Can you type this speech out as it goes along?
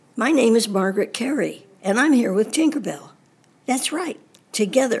My name is Margaret Carey, and I'm here with Tinkerbell. That's right.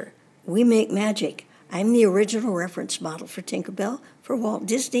 Together, we make magic. I'm the original reference model for Tinkerbell for Walt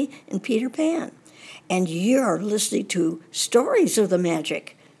Disney and Peter Pan. And you're listening to Stories of the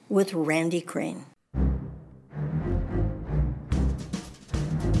Magic with Randy Crane.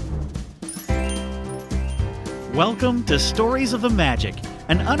 Welcome to Stories of the Magic,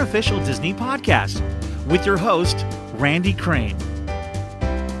 an unofficial Disney podcast, with your host, Randy Crane.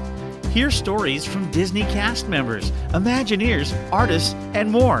 Hear stories from Disney cast members, Imagineers, artists, and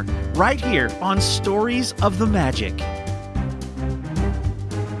more, right here on Stories of the Magic.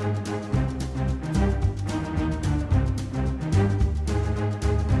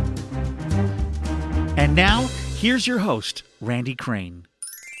 And now, here's your host, Randy Crane.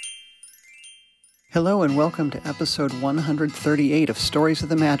 Hello and welcome to episode 138 of Stories of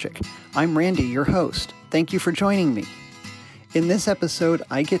the Magic. I'm Randy, your host. Thank you for joining me. In this episode,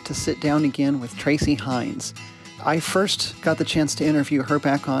 I get to sit down again with Tracy Hines. I first got the chance to interview her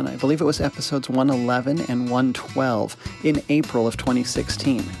back on, I believe it was episodes 111 and 112 in April of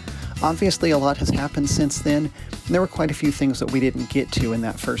 2016. Obviously, a lot has happened since then, and there were quite a few things that we didn't get to in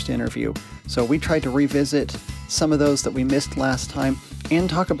that first interview. So we tried to revisit some of those that we missed last time and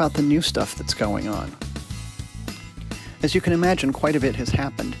talk about the new stuff that's going on. As you can imagine, quite a bit has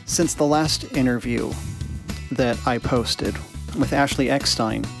happened since the last interview that I posted with Ashley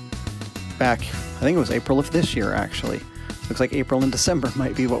Eckstein back, I think it was April of this year, actually. Looks like April and December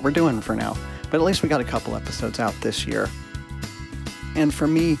might be what we're doing for now. But at least we got a couple episodes out this year. And for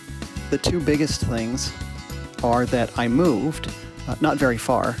me, the two biggest things are that I moved, not very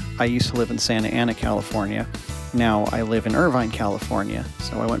far. I used to live in Santa Ana, California. Now I live in Irvine, California.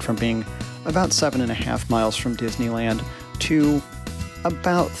 So I went from being about 7.5 miles from Disneyland to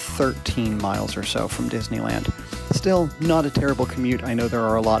about 13 miles or so from Disneyland. Still not a terrible commute. I know there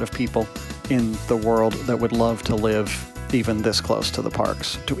are a lot of people in the world that would love to live even this close to the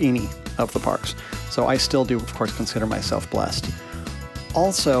parks, to any of the parks. So I still do, of course, consider myself blessed.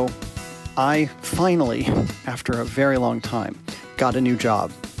 Also, I finally, after a very long time, got a new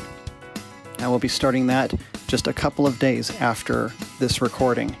job. I will be starting that just a couple of days after this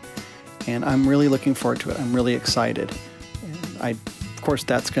recording, and I'm really looking forward to it. I'm really excited. And of course,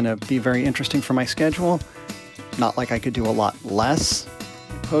 that's going to be very interesting for my schedule. Not like I could do a lot less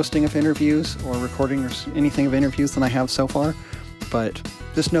posting of interviews or recording or anything of interviews than I have so far, but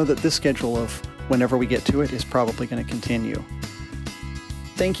just know that this schedule of whenever we get to it is probably going to continue.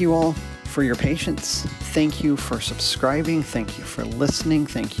 Thank you all for your patience. Thank you for subscribing. Thank you for listening.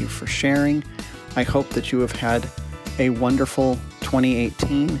 Thank you for sharing. I hope that you have had a wonderful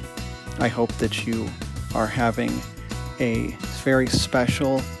 2018. I hope that you are having a very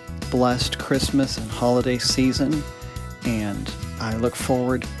special, blessed Christmas and holiday season, and I look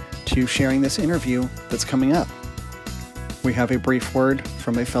forward to sharing this interview that's coming up. We have a brief word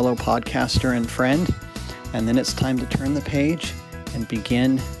from a fellow podcaster and friend, and then it's time to turn the page and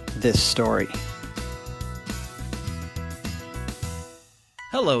begin this story.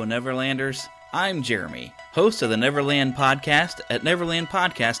 Hello, Neverlanders. I'm Jeremy, host of the Neverland Podcast at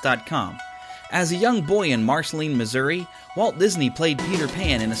neverlandpodcast.com. As a young boy in Marceline, Missouri, Walt Disney played Peter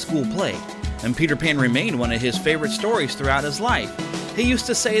Pan in a school play, and Peter Pan remained one of his favorite stories throughout his life. He used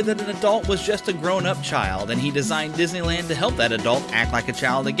to say that an adult was just a grown-up child, and he designed Disneyland to help that adult act like a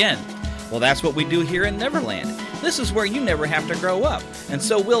child again. Well, that's what we do here in Neverland. This is where you never have to grow up, and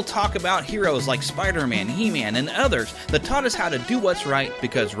so we'll talk about heroes like Spider-Man, He-Man, and others that taught us how to do what's right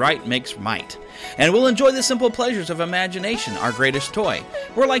because right makes might. And we'll enjoy the simple pleasures of imagination, our greatest toy.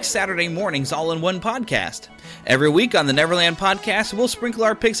 We're like Saturday mornings all in one podcast. Every week on the Neverland Podcast, we'll sprinkle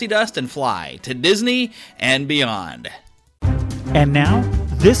our pixie dust and fly to Disney and beyond. And now,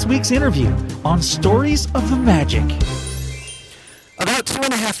 this week's interview on Stories of the Magic. About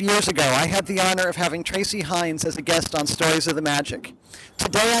 2.5 years ago, I had the honor of having Tracy Hines as a guest on Stories of the Magic.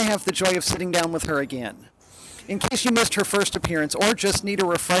 Today, I have the joy of sitting down with her again. In case you missed her first appearance or just need a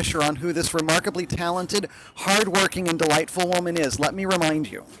refresher on who this remarkably talented, hard-working, and delightful woman is, let me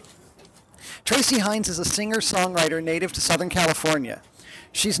remind you. Tracy Hines is a singer-songwriter native to Southern California.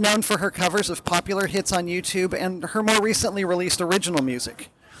 She's known for her covers of popular hits on YouTube and her more recently released original music.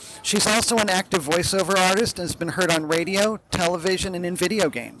 She's also an active voiceover artist and has been heard on radio, television, and in video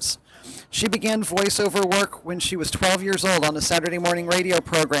games. She began voiceover work when she was 12 years old on a Saturday morning radio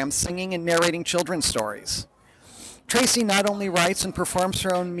program singing and narrating children's stories. Tracy not only writes and performs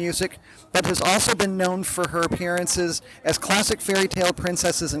her own music, but has also been known for her appearances as classic fairy tale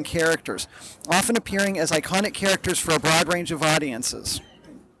princesses and characters, often appearing as iconic characters for a broad range of audiences.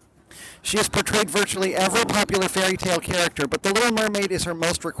 She has portrayed virtually every popular fairy tale character, but The Little Mermaid is her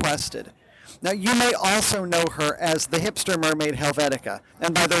most requested. Now, you may also know her as the hipster mermaid Helvetica.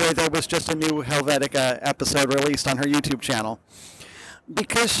 And by the way, there was just a new Helvetica episode released on her YouTube channel.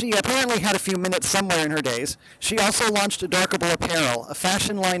 Because she apparently had a few minutes somewhere in her days, she also launched Adorkable Apparel, a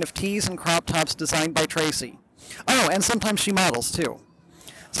fashion line of tees and crop tops designed by Tracy. Oh, and sometimes she models, too.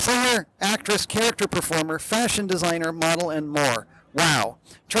 Singer, actress, character performer, fashion designer, model, and more. Wow.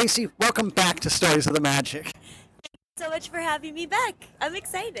 Tracy, welcome back to Stories of the Magic. So much for having me back. I'm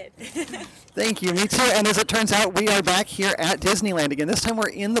excited. Thank you. Me too. And as it turns out, we are back here at Disneyland again. This time we're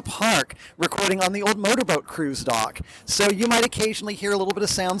in the park recording on the old motorboat cruise dock. So you might occasionally hear a little bit of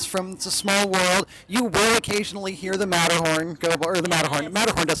sounds from It's a Small World. You will occasionally hear the Matterhorn go by, or the Matterhorn.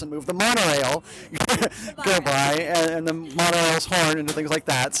 Matterhorn doesn't move. The monorail go by, and the monorail's horn and things like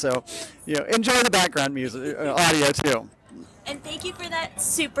that. So, enjoy the background music, audio too. And thank you for that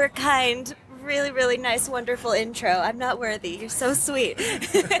super kind, really, really nice, wonderful intro. I'm not worthy. You're so sweet.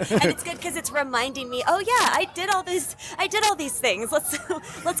 And it's good because it's reminding me, oh yeah, I did all these things.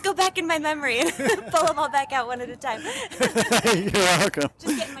 Let's go back in my memory and pull them all back out one at a time. You're welcome.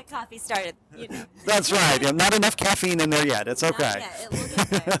 Just getting my coffee started, That's right. Not enough caffeine in there yet. It's okay. Yeah, it will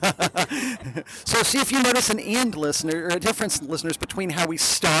get there. So see if you notice an end, listener, or a difference, listeners, between how we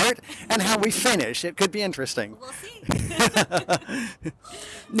start and how we finish. It could be interesting. We'll see.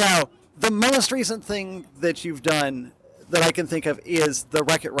 Now, the most recent thing that you've done that I can think of is the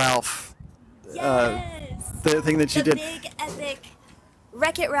Wreck-It Ralph. Yes. The thing that you did. The big, epic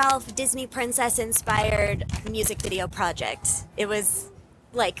Wreck-It Ralph Disney princess-inspired music video project. It was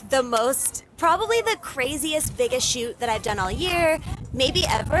like probably the craziest, biggest shoot that I've done all year, maybe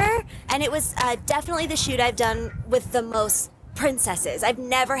ever. And it was definitely the shoot I've done with the most princesses. I've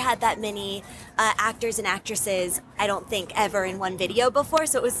never had that many actors and actresses, I don't think, ever in one video before.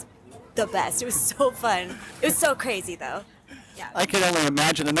 So it was the best. It was so fun. It was so crazy, though. Yeah. I can only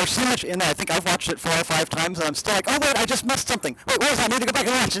imagine. And there's so much in there. I think I've watched it 4 or 5 times, and I'm still like, oh, wait, I just missed something. Wait, where is it? I need to go back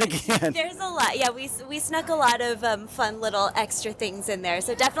and watch it again. There's a lot. Yeah, we snuck a lot of fun little extra things in there.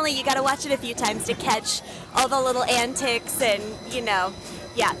 So definitely you got to watch it a few times to catch all the little antics and,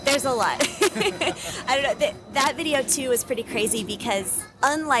 yeah, there's a lot. I don't know. That video, too, was pretty crazy because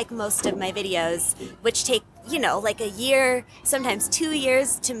unlike most of my videos, which take, like a year, sometimes 2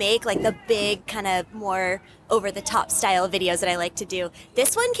 years to make, like the big kind of more over-the-top style videos that I like to do,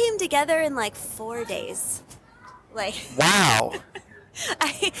 this one came together in like 4 days. Wow.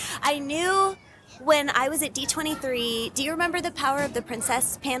 I knew when I was at D23, do you remember the Power of the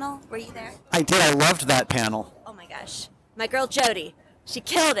Princess panel? Were you there? I did. I loved that panel. Oh my gosh. My girl Jody. She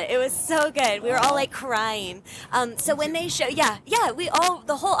killed it. It was so good. We were all like crying. So when they show,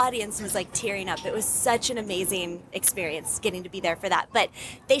 the whole audience was like tearing up. It was such an amazing experience getting to be there for that. But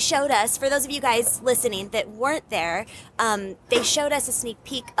they showed us, for those of you guys listening that weren't there, they showed us a sneak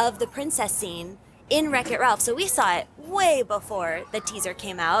peek of the princess scene in Wreck-It Ralph. So we saw it way before the teaser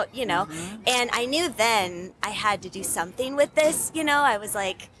came out, and I knew then I had to do something with this, I was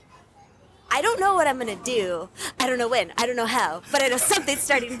like, I don't know what I'm going to do. I don't know when. I don't know how. But I know something's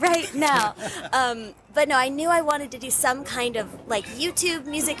starting right now. But no, I knew I wanted to do some kind of like YouTube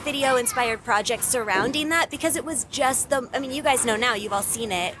music video inspired project surrounding that because it was just you guys know now, you've all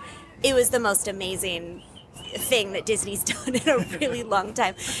seen it. It was the most amazing thing that Disney's done in a really long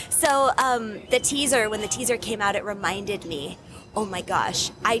time. So when the teaser came out, it reminded me, oh my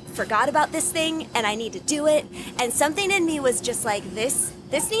gosh, I forgot about this thing and I need to do it. And something in me was just like, this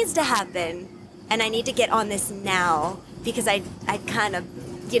needs to happen and I need to get on this now because I'd kind of,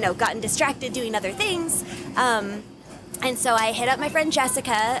 gotten distracted doing other things. And so I hit up my friend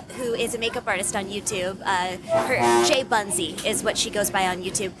Jessica, who is a makeup artist on YouTube. Her Jay Bunzy is what she goes by on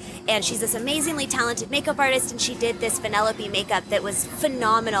YouTube. And she's this amazingly talented makeup artist, and she did this Vanellope makeup that was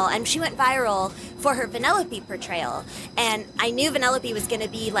phenomenal. And she went viral for her Vanellope portrayal. And I knew Vanellope was going to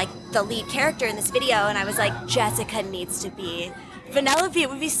be like the lead character in this video, and I was like, Jessica needs to be Vanellope. It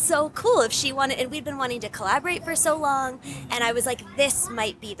would be so cool if she wanted, and we'd been wanting to collaborate for so long, and I was like, this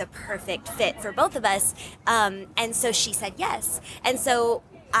might be the perfect fit for both of us, and so she said yes. And so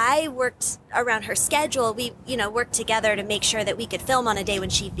I worked around her schedule. We, worked together to make sure that we could film on a day when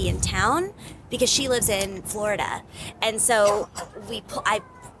she'd be in town, because she lives in Florida. And so I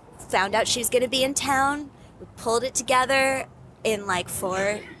found out she was going to be in town. We pulled it together in like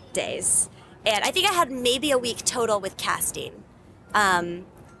 4 days. And I think I had maybe a week total with casting.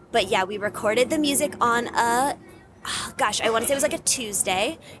 But yeah, we recorded the music on I want to say it was like a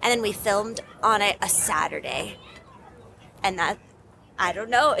Tuesday, and then we filmed on a Saturday. And that, I don't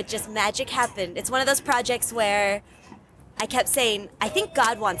know, it just magic happened. It's one of those projects where I kept saying, I think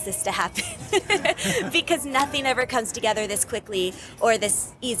God wants this to happen because nothing ever comes together this quickly or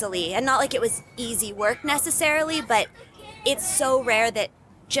this easily. And not like it was easy work necessarily, but it's so rare that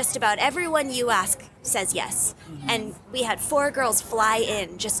just about everyone you ask says yes. And we had 4 girls fly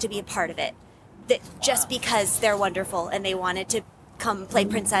in just to be a part of it, that just because they're wonderful and they wanted to come play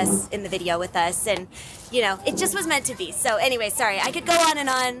princess in the video with us. And, you know, it just was meant to be. So anyway, sorry, I could go on and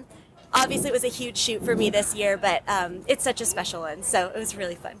on. Obviously, it was a huge shoot for me this year, but it's such a special one, so it was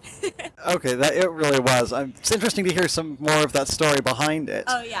really fun. Okay, it really was. It's interesting to hear some more of that story behind it.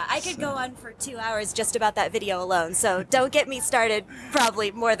 Oh, yeah. I could go on for 2 hours just about that video alone, so don't get me started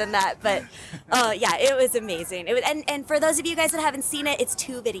probably more than that. But, yeah, it was amazing. And for those of you guys that haven't seen it, it's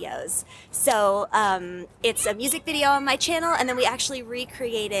 2 videos. So it's a music video on my channel, and then we actually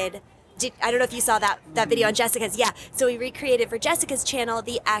recreated... I don't know if you saw that video on Jessica's. Yeah, so we recreated for Jessica's channel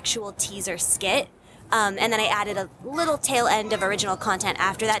the actual teaser skit. And then I added a little tail end of original content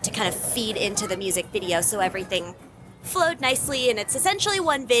after that to kind of feed into the music video so everything flowed nicely. And it's essentially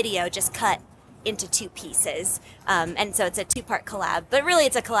one video just cut into 2 pieces. And so it's a 2-part collab. But really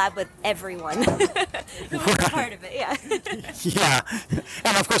it's a collab with everyone who was part of it, yeah. Yeah.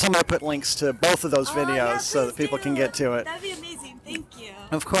 And of course I'm going to put links to both of those videos yeah, so that people can get to it. That'd be amazing. Thank you.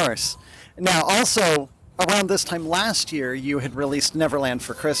 Of course. Now, also, around this time last year, you had released Neverland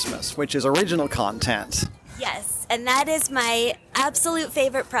for Christmas, which is original content. Yes, and that is my absolute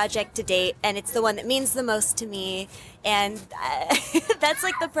favorite project to date, and it's the one that means the most to me. And that's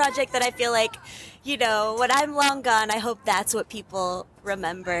like the project that I feel like, you know, when I'm long gone, I hope that's what people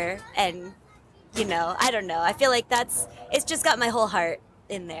remember. And, you know, I don't know. I feel like it's just got my whole heart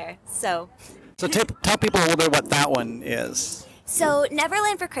in there. So Tell people a little bit what that one is. So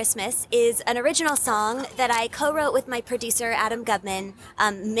Neverland for Christmas is an original song that I co-wrote with my producer, Adam Gubman,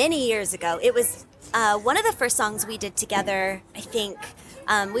 many years ago. It was one of the first songs we did together, I think.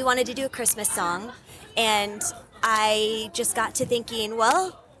 We wanted to do a Christmas song, and I just got to thinking,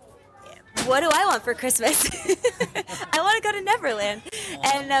 well, what do I want for Christmas? I want to go to Neverland.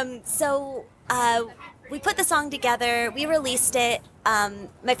 And so we put the song together, we released it.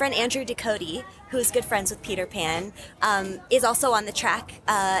 My friend Andrew Ducote, who's good friends with Peter Pan, is also on the track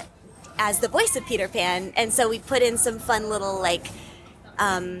as the voice of Peter Pan. And so we put in some fun little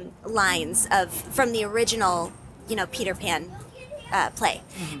lines from the original, you know, Peter Pan play.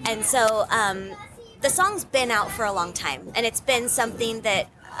 Mm-hmm. And so the song's been out for a long time, and it's been something that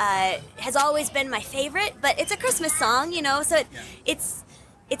has always been my favorite. But it's a Christmas song, you know, so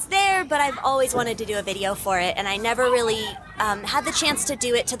it's there, but I've always wanted to do a video for it, and I never really had the chance to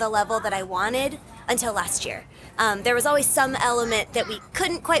do it to the level that I wanted until last year. There was always some element that we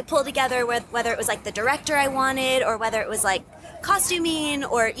couldn't quite pull together, whether it was like the director I wanted, or whether it was like costuming,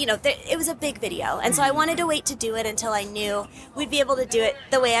 or, you know, it was a big video. And so I wanted to wait to do it until I knew we'd be able to do it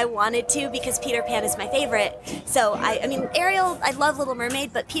the way I wanted to, because Peter Pan is my favorite. So, I mean, Ariel, I love Little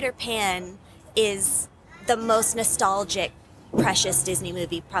Mermaid, but Peter Pan is the most nostalgic, precious Disney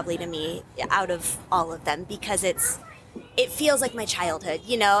movie probably to me out of all of them, because it feels like my childhood,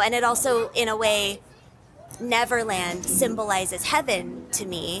 you know, and it also, in a way, Neverland symbolizes heaven to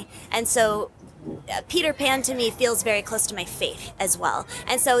me, and so Peter Pan to me feels very close to my faith as well.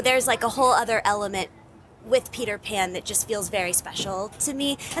 And so there's like a whole other element with Peter Pan that just feels very special to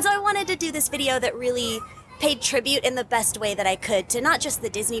me. And so I wanted to do this video that really paid tribute in the best way that I could to not just the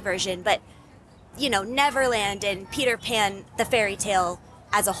Disney version, but, you know, Neverland and Peter Pan, the fairy tale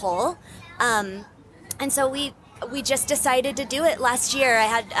as a whole. And so we just decided to do it last year. I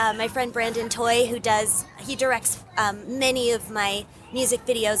had my friend Brandon Toy, he directs many of my music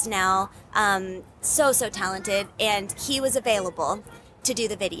videos now, so talented, and he was available to do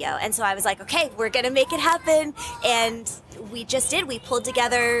the video. And so I was like, okay, we're gonna make it happen. And we just did. We pulled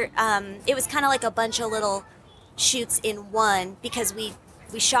together, it was kind of like a bunch of little shoots in one, because we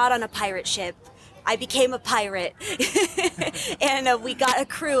shot on a pirate ship. I became a pirate, and we got a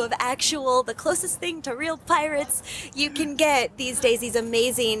crew of the closest thing to real pirates you can get these days, these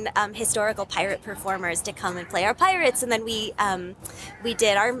amazing historical pirate performers to come and play our pirates. And then we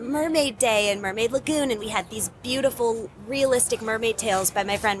did our Mermaid Day in Mermaid Lagoon, and we had these beautiful, realistic mermaid tales by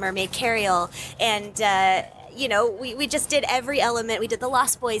my friend Mermaid Carriel. And you know, we just did every element. We did the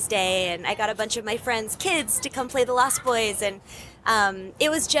Lost Boys Day, and I got a bunch of my friends' kids to come play the Lost Boys, and it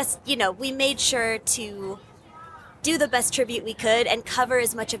was just, you know, we made sure to do the best tribute we could and cover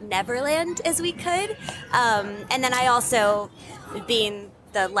as much of Neverland as we could. And then I also, being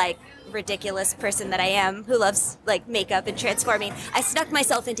the, like, ridiculous person that I am who loves, like, makeup and transforming, I snuck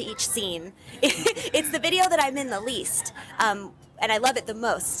myself into each scene. It's the video that I'm in the least. and I love it the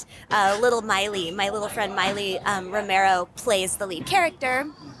most. Little Miley, my little friend Miley Romero, plays the lead character,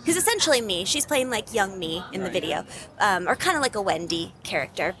 who's essentially me. She's playing like young me in the video, or kind of like a Wendy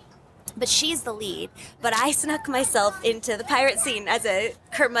character. But she's the lead. But I snuck myself into the pirate scene as a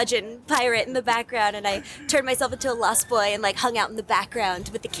curmudgeon pirate in the background, and I turned myself into a lost boy and like hung out in the background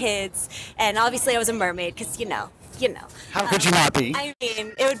with the kids. And obviously I was a mermaid because, you know. How could you not be? I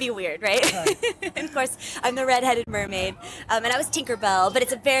mean, it would be weird, right? And of course, I'm the redheaded mermaid. And I was Tinkerbell, but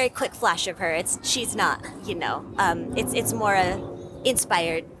it's a very quick flash of her. She's not, it's more a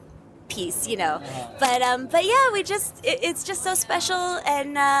inspired piece, But yeah, it's just so special.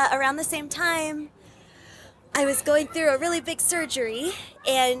 And around the same time, I was going through a really big surgery,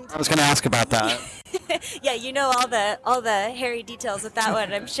 and I was going to ask about that. yeah, all the hairy details with that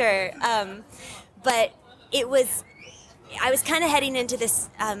one, I'm sure. But I was kind of heading into this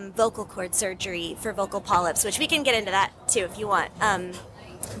vocal cord surgery for vocal polyps, which we can get into that too if you want.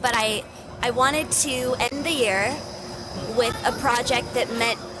 But I wanted to end the year with a project that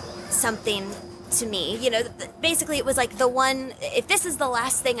meant something to me. Basically it was like the one, if this is the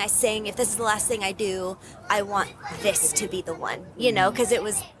last thing I sing, if this is the last thing I do, I want this to be the one, because it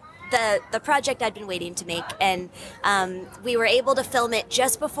was the project I'd been waiting to make, and we were able to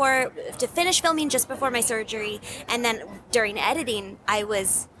finish filming just before my surgery, and then during editing I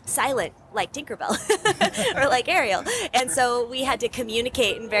was silent like Tinkerbell or like Ariel, and so we had to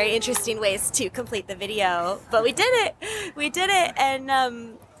communicate in very interesting ways to complete the video, but we did it,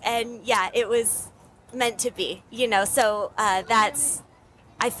 and yeah, it was meant to be, so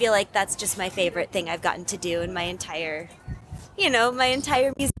I feel like that's just my favorite thing I've gotten to do in my entire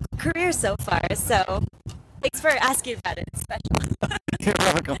musical career so far. So thanks for asking about it. It's special. You're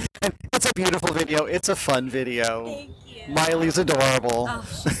welcome. And it's a beautiful video. It's a fun video. Thank you. Miley's adorable. Oh,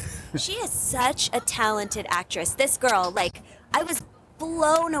 she is such a talented actress. This girl, I was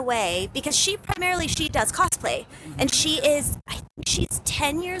blown away because she does cosplay, and she's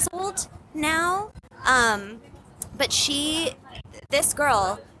 10 years old now. But this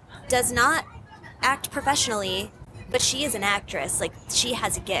girl does not act professionally, but she is an actress. She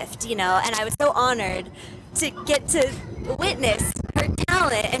has a gift, and I was so honored to get to witness her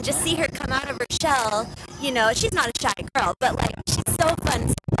talent and just see her come out of her shell. She's not a shy girl, but she's so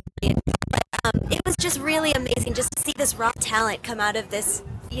fun. But it was just really amazing just to see this raw talent come out of this,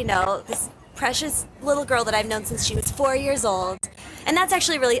 this precious little girl that I've known since she was 4 years old. And that's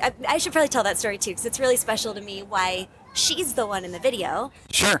actually really, I should probably tell that story too, because it's really special to me why she's the one in the video.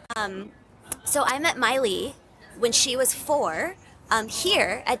 Sure. So I met Miley when she was 4,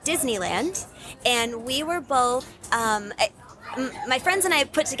 here at Disneyland, and we were both, my friends and I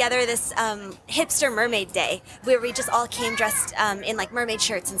put together this hipster mermaid day where we just all came dressed in mermaid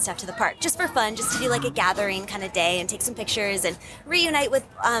shirts and stuff to the park, just for fun, just to do a gathering kind of day and take some pictures and reunite with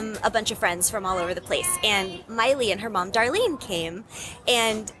a bunch of friends from all over the place. And Miley and her mom Darlene came,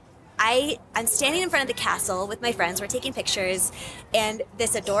 and I'm standing in front of the castle with my friends. We're taking pictures, and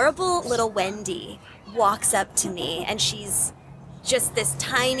this adorable little Wendy walks up to me, and she's just this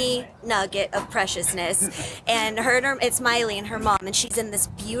tiny nugget of preciousness, and it's Miley and her mom, and she's in this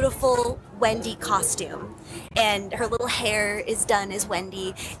beautiful Wendy costume, and her little hair is done as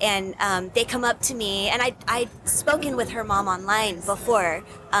Wendy, and they come up to me, and I'd spoken with her mom online before.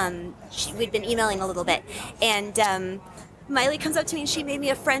 We'd been emailing a little bit, and Miley comes up to me and she made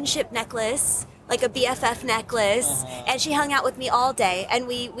me a friendship necklace, like a BFF necklace, and she hung out with me all day, and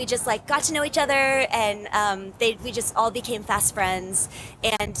we just got to know each other, and we just all became fast friends.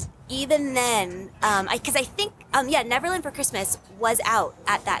 And even then, because I think Neverland for Christmas was out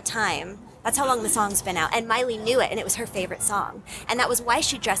at that time. That's how long the song's been out, and Miley knew it, and it was her favorite song, and that was why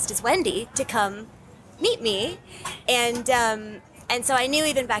she dressed as Wendy to come meet me, and so I knew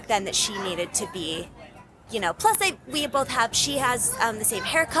even back then that she needed to be. Plus she has the same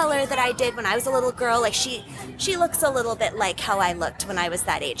hair color that I did when I was a little girl. She looks a little bit like how I looked when I was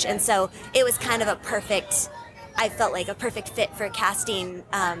that age. And so it was kind of I felt like a perfect fit for casting.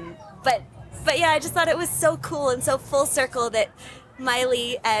 But yeah, I just thought it was so cool and so full circle that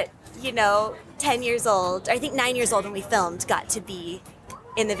Miley at, 10 years old, I think 9 years old when we filmed, got to be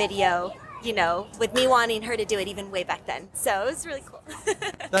in the video, with me wanting her to do it even way back then. So it was really cool.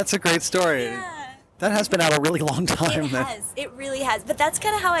 That's a great story. Yeah. That has been out a really long time. It really has. But that's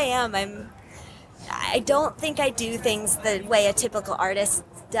kind of how I am. I don't think I do things the way a typical artist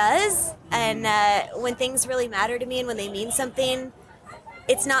does. And when things really matter to me and when they mean something,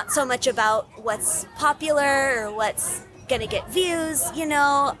 it's not so much about what's popular or what's going to get views,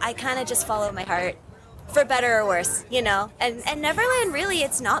 I kind of just follow my heart, for better or worse, And Neverland, really,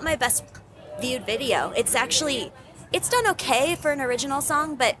 it's not my best viewed video. It's actually it's done okay for an original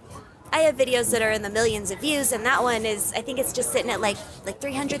song, but I have videos that are in the millions of views, and that one is, I think it's just sitting at like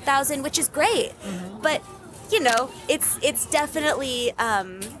 300,000, which is great. But it's definitely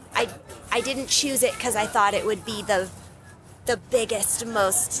I didn't choose it because I thought it would be the biggest,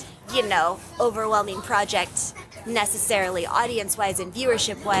 most overwhelming project necessarily, audience-wise and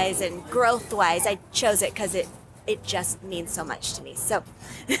viewership-wise and growth-wise. I chose it because it just means so much to me. So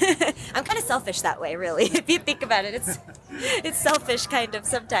I'm kind of selfish that way, really. If you think about it, it's selfish kind of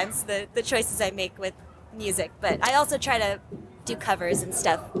sometimes, the choices I make with music. But I also try to do covers and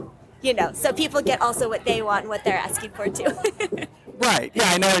stuff, so people get also what they want and what they're asking for too. Right. Yeah,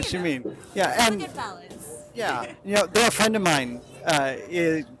 I know what you mean. Yeah, and good balance. yeah, they're a friend of mine.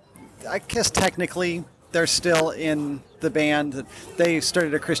 I guess technically they're still in the band. They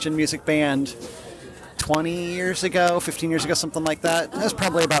started a Christian music band 20 years ago, 15 years ago, something like that. That was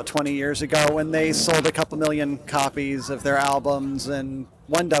probably about 20 years ago when they sold a couple million copies of their albums and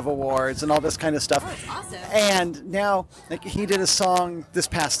won Dove Awards and all this kind of stuff. Oh, that's awesome. And now, he did a song this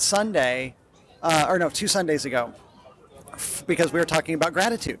past Sunday, 2 Sundays ago, because we were talking about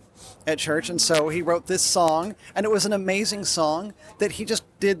gratitude at church, and so he wrote this song, and it was an amazing song that he just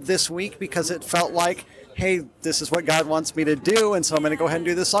did this week because it felt like, hey, this is what God wants me to do, and so I'm going to go ahead and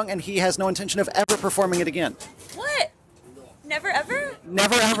do this song, and he has no intention of ever performing it again. What? Never ever?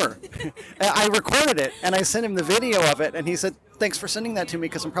 Never ever. I recorded it, and I sent him the video of it, and he said, thanks for sending that to me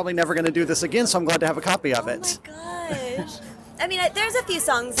because I'm probably never going to do this again, so I'm glad to have a copy of it. Oh my gosh. I mean, there's a few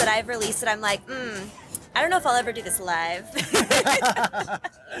songs that I've released that I'm like, I don't know if I'll ever do this live. But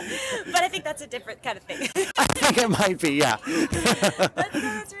I think that's a different kind of thing. I think it might be, yeah.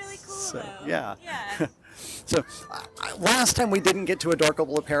 That's really cool, though. Yeah. Yeah. So last time we didn't get to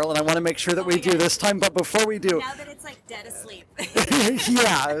Adorkable Apparel, and I want to make sure that we do this time, but before we do... Now that it's like dead asleep.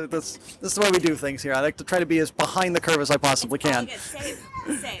 Yeah, this is the way we do things here. I like to try to be as behind the curve as I possibly can. Same.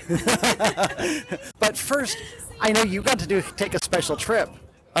 But first, I know you got to take a special trip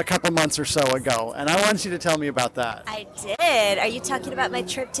a couple months or so ago, and I want you to tell me about that. I did. Are you talking about my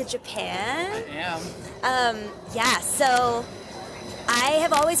trip to Japan? Yeah. Yeah, so I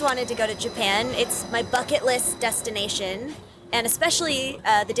have always wanted to go to Japan. It's my bucket list destination, and especially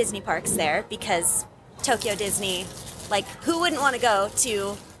the Disney parks there, because Tokyo Disney, who wouldn't want to go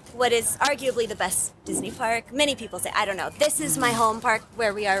to what is arguably the best Disney park? Many people say, I don't know, this is my home park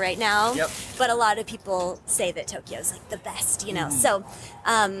where we are right now. Yep. But a lot of people say that Tokyo is the best, So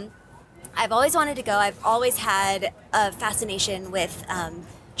I've always wanted to go. I've always had a fascination with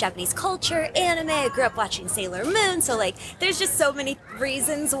Japanese culture, anime. I grew up watching Sailor Moon. So there's just so many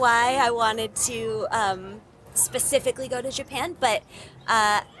reasons why I wanted to specifically go to Japan. But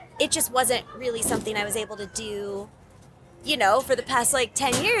it just wasn't really something I was able to do for the past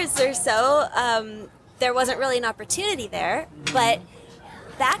 10 years or so. There wasn't really an opportunity there. But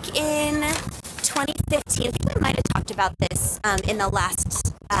back in 2015, I think we might have talked about this in the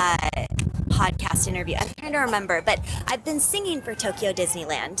last podcast interview. I'm trying to remember, but I've been singing for Tokyo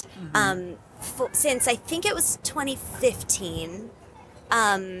Disneyland since I think it was 2015.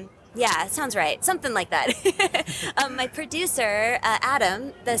 Yeah, it sounds right. Something like that. My producer,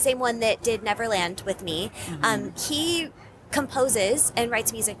 Adam, the same one that did Neverland with me, he composes and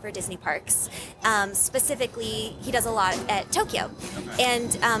writes music for Disney parks. Specifically, he does a lot at Tokyo. Okay.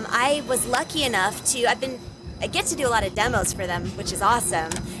 And I was lucky enough I get to do a lot of demos for them, which is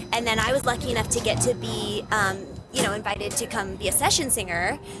awesome. And then I was lucky enough to get to be, invited to come be a session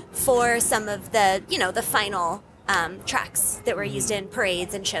singer for some of the, the final tracks that were used in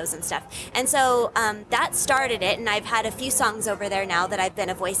parades and shows and stuff. And so that started it, and I've had a few songs over there now that I've been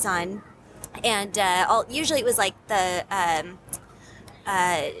a voice on. And usually it was the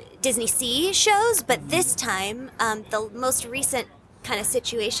Disney Sea shows, but this time the most recent kind of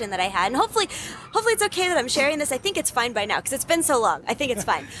situation that I had, and hopefully it's okay that I'm sharing this. I think it's fine by now because it's been so long. I think it's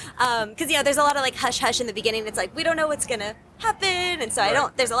fine because there's a lot of hush hush in the beginning. It's we don't know what's gonna happen, and so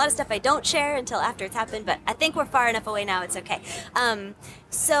there's a lot of stuff I don't share until after it's happened. But I think we're far enough away now. It's okay.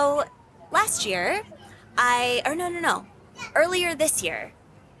 So last year, earlier this year.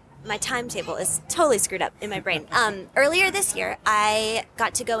 My timetable is totally screwed up in my brain. Earlier this year, I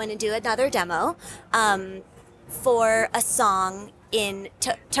got to go in and do another demo for a song in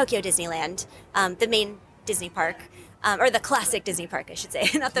Tokyo Disneyland, the main Disney park, or the classic Disney park, I should say.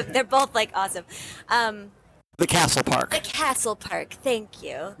 They're both awesome. The Castle Park. The Castle Park, thank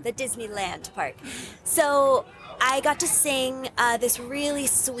you. The Disneyland park. So I got to sing this really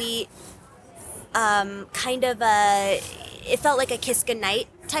sweet it felt like a Kiss Goodnight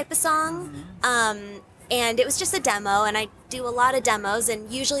type of song. And it was just a demo, and I do a lot of demos,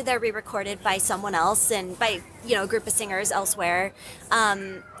 and usually they're re-recorded by someone else and by, a group of singers elsewhere.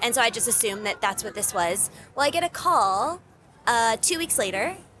 And so I just assumed that that's what this was. Well, I get a call 2 weeks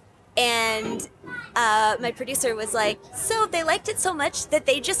later, and my producer was like, so they liked it so much that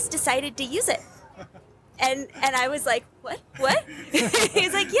they just decided to use it. And I was like, what?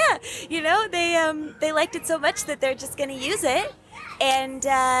 He's like, yeah, they liked it so much that they're just going to use it. And,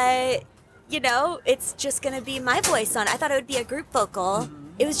 it's just going to be my voice on it. I thought it would be a group vocal.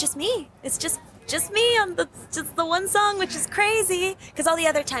 It was just me. It's just me on just the one song, which is crazy. Because all the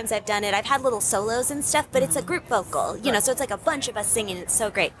other times I've done it, I've had little solos and stuff, but it's a group vocal, so it's like a bunch of us singing. It's so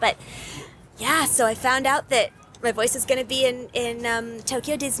great. But, yeah, so I found out that my voice is going to be in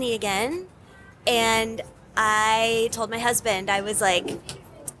Tokyo Disney again. And I told my husband, I was like,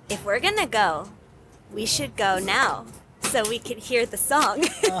 if we're going to go, we should go now so we can hear the song.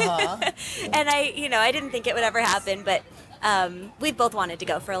 And I didn't think it would ever happen, but we both wanted to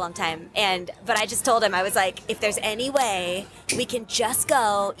go for a long time. But I just told him, I was like, if there's any way we can just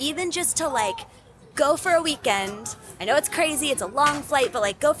go, even just to go for a weekend. I know it's crazy, it's a long flight,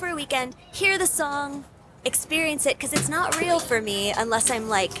 but go for a weekend, hear the song, experience it, because it's not real for me unless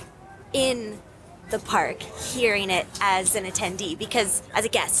I'm in the park hearing it as an attendee, because as a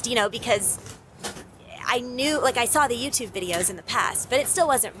guest, because I knew, I saw the YouTube videos in the past, but it still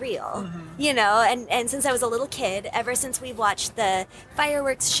wasn't real, and since I was a little kid, ever since we watched the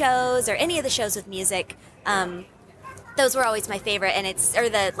fireworks shows or any of the shows with music, those were always my favorite, and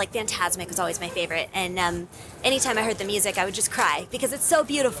Fantasmic was always my favorite, and anytime I heard the music, I would just cry, because it's so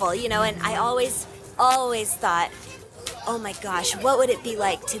beautiful, and I always thought, oh my gosh, what would it be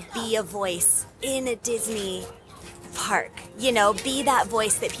like to be a voice in a Disney park? Be that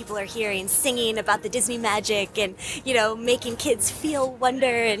voice that people are hearing, singing about the Disney magic and, making kids feel wonder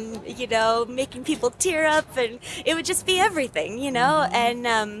and, making people tear up, and it would just be everything,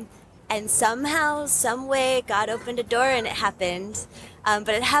 and somehow, some way, God opened a door and it happened. But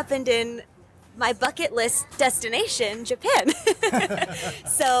it happened in my bucket list destination, Japan.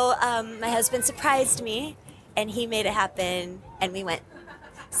 So my husband surprised me, and he made it happen, and we went.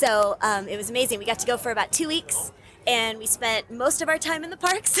 So it was amazing. We got to go for about 2 weeks, and we spent most of our time in the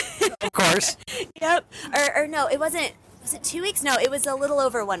parks. Of course. Yep. Or no, it wasn't. Was it 2 weeks? No, it was a little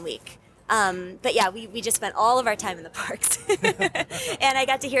over 1 week. But yeah, we just spent all of our time in the parks. And I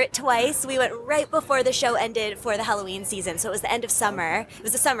got to hear it twice. We went right before the show ended for the Halloween season. So it was the end of summer. It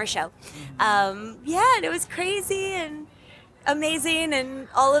was a summer show. Yeah, and it was crazy and amazing and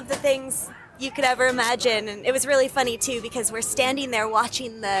all of the things you could ever imagine. And it was really funny too, because we're standing there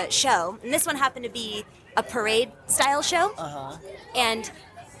watching the show. And this one happened to be a parade style show. And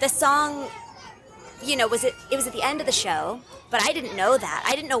the song, it was at the end of the show. But I didn't know that.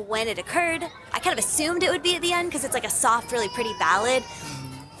 I didn't know when it occurred. I kind of assumed it would be at the end because it's like a soft, really pretty ballad.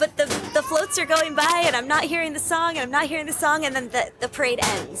 But the floats are going by, and I'm not hearing the song, and then the parade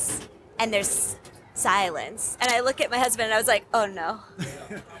ends, and there's silence. And I look at my husband, and I was like, oh no.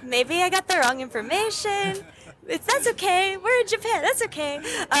 Maybe I got the wrong information. That's okay. We're in Japan. That's okay.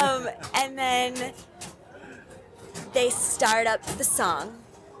 And then they start up the song.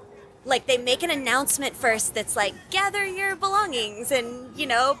 They make an announcement first that's gather your belongings and,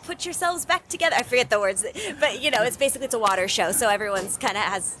 put yourselves back together. I forget the words, but, it's a water show, so everyone's kind of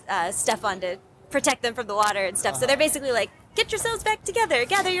has stuff on to protect them from the water and stuff. So they're basically get yourselves back together,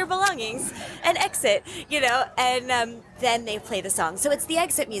 gather your belongings, and exit, and then they play the song. So it's the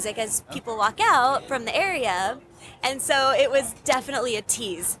exit music as people walk out from the area. And so it was definitely a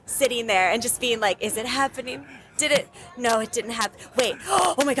tease sitting there and just being is it happening? Did it? No, it didn't happen. Wait,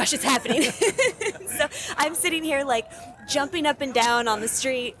 oh my gosh, it's happening. So I'm sitting here jumping up and down on the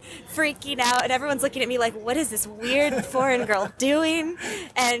street, freaking out, and everyone's looking at me what is this weird foreign girl doing?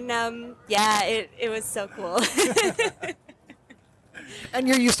 And yeah, it was so cool. And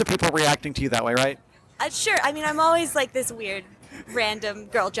you're used to people reacting to you that way, right? Sure. I mean, I'm always this weird, random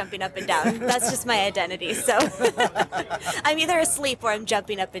girl jumping up and down. That's just my identity. So I'm either asleep or I'm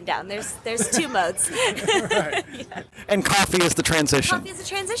jumping up and down. There's two modes. Right. Yeah. And coffee is the transition. Coffee is the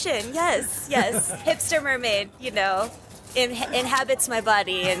transition. Yes. Hipster mermaid, inhabits my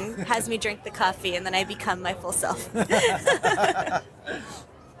body and has me drink the coffee, and then I become my full self.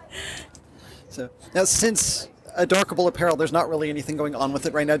 So now, since Adorkable Apparel, there's not really anything going on with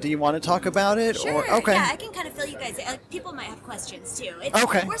it right now. Do you want to talk about it? Sure. Or, okay. Yeah, I can kind of fill you guys in. People might have questions too.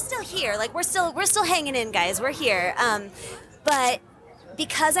 Okay. We're still here. We're still hanging in, guys. We're here. But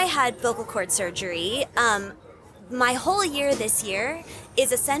because I had vocal cord surgery, my whole year this year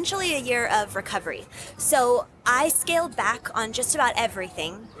is essentially a year of recovery. So I scaled back on just about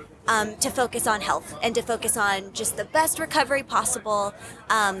everything to focus on health and to focus on just the best recovery possible.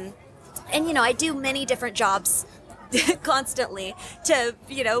 And, you know, I do many different jobs constantly to,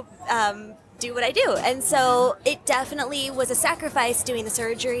 do what I do. And so it definitely was a sacrifice doing the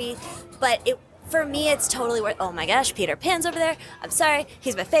surgery, but for me, it's totally worth. Oh my gosh, Peter Pan's over there. I'm sorry,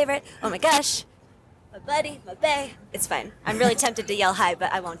 he's my favorite. Oh my gosh, my buddy, my bae. It's fine. I'm really tempted to yell hi,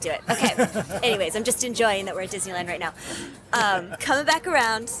 but I won't do it. Okay. Anyways, I'm just enjoying that we're at Disneyland right now. Coming back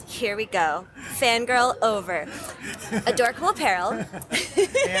around, here we go. Fangirl over. Adorkable apparel.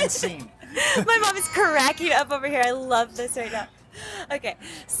 And scene. My mom is cracking up over here. I love this right now. Okay,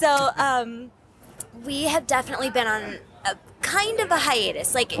 so we have definitely been on a kind of a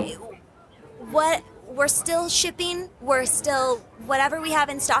hiatus. Like, we're still shipping. We're still, whatever we have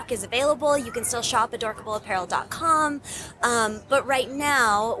in stock is available. You can still shop adorkableapparel.com. But right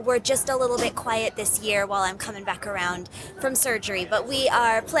now, we're just a little bit quiet this year while I'm coming back around from surgery. But we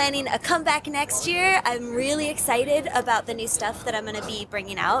are planning a comeback next year. I'm really excited about the new stuff that I'm going to be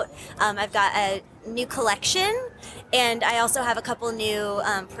bringing out. I've got a new collection, and I also have a couple new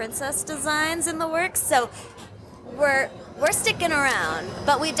princess designs in the works. So we're sticking around,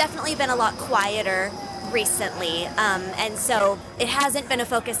 but we've definitely been a lot quieter recently, and so it hasn't been a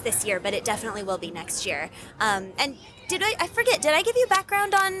focus this year, but it definitely will be next year. And did I give you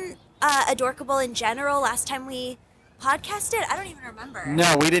background on Adorkable in general last time we podcasted? I don't even remember.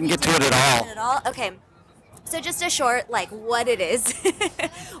 No, we didn't get to it at all. Okay. So just a short, like, what it is.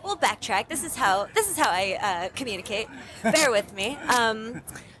 We'll backtrack. This is how I communicate. Bear with me.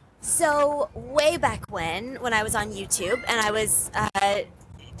 So way back when I was on YouTube and I was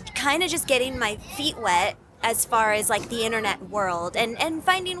kind of just getting my feet wet as far as like the internet world and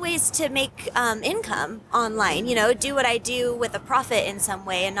finding ways to make income online, do what I do with a profit in some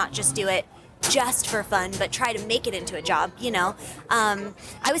way and not just do it just for fun, but try to make it into a job,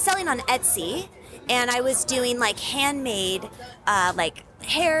 I was selling on Etsy, and I was doing like handmade like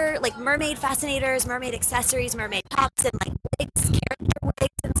hair, like mermaid fascinators, mermaid accessories, mermaid tops, and like wigs, character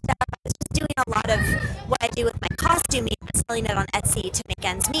wigs and stuff. I was just doing a lot of what I do with my costuming, but selling it on Etsy to make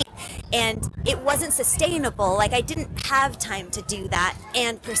ends meet. And it wasn't sustainable. Like, I didn't have time to do that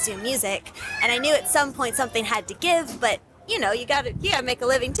and pursue music. And I knew at some point something had to give, but you gotta make a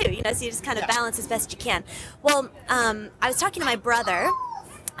living too, so you just kind of balance as best you can. Well, I was talking to my brother.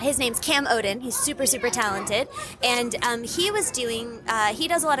 His name's Cam Oden. He's super, super talented. And he was doing, he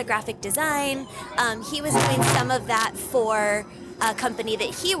does a lot of graphic design. He was doing some of that for a company that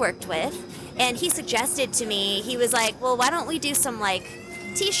he worked with. And he suggested to me, he was like, well, why don't we do some like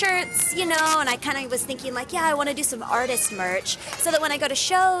t-shirts, and I kind of was thinking like, yeah, I want to do some artist merch so that when I go to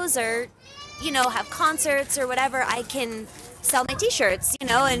shows or, have concerts or whatever, I can sell my t-shirts,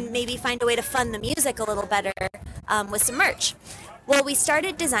 and maybe find a way to fund the music a little better with some merch. Well, we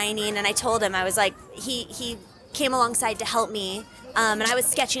started designing, and I told him, I was like, he came alongside to help me, and I was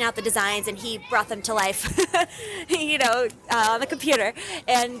sketching out the designs, and he brought them to life, on the computer.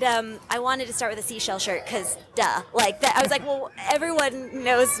 And I wanted to start with a seashell shirt, because duh, like that. I was like, well, everyone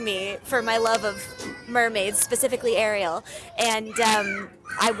knows me for my love of mermaids, specifically Ariel, and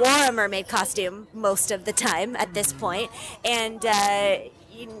I wore a mermaid costume most of the time at this point, and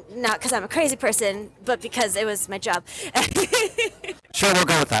not because I'm a crazy person, but because it was my job. Sure, we'll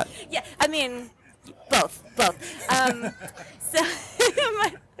go with that. Yeah, I mean, both. So,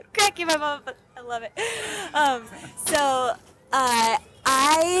 cracking my mom, but I love it.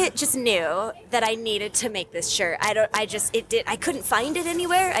 I just knew that I needed to make this shirt. I couldn't find it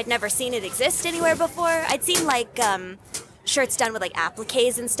anywhere. I'd never seen it exist anywhere before. I'd seen like shirts done with like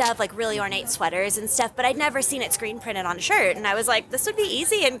appliques and stuff, like really ornate sweaters and stuff, but I'd never seen it screen printed on a shirt. And I was like, this would be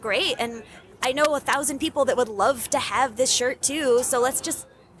easy and great. And I know 1,000 people that would love to have this shirt too. So let's just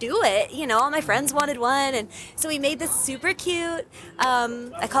do it. All my friends wanted one. And so we made this super cute,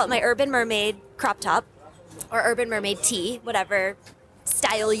 I call it my Urban Mermaid crop top or Urban Mermaid tee, whatever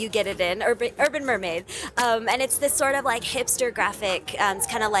style you get it in, Urban Mermaid. And it's this sort of like hipster graphic. It's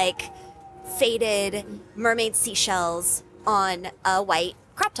kind of like faded mermaid seashells on a white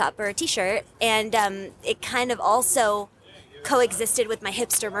crop top or a t-shirt, and it kind of also coexisted with my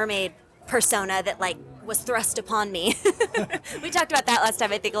hipster mermaid persona that like was thrust upon me. We talked about that last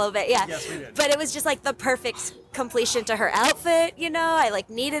time, I think, a little bit. Yeah. Yes, we did. But it was just like the perfect completion to her outfit, I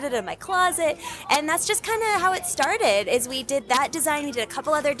like needed it in my closet, and that's just kind of how it started. Is we did that design, we did a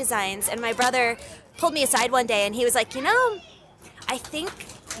couple other designs, and my brother pulled me aside one day and he was like, I think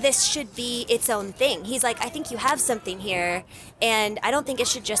this should be its own thing. He's like, I think you have something here, and I don't think it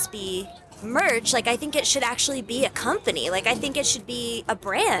should just be merch. Like, I think it should actually be a company. Like, I think it should be a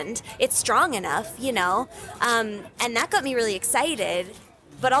brand. It's strong enough, and that got me really excited.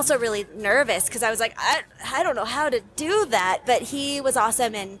 but also really nervous because I was like, I don't know how to do that. But he was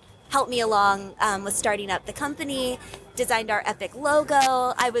awesome and helped me along with starting up the company, designed our epic logo.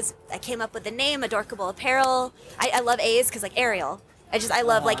 I came up with the name, Adorkable Apparel. I love A's because like Ariel. I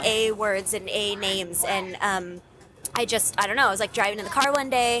love like A words and A names. And I don't know, I was like driving in the car one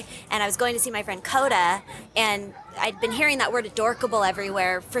day and I was going to see my friend Coda, and I'd been hearing that word adorkable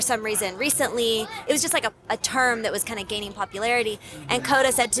everywhere for some reason. Recently, it was just like a term that was kind of gaining popularity. And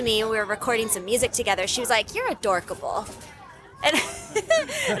Coda said to me, we were recording some music together, she was like, "You're adorkable." And,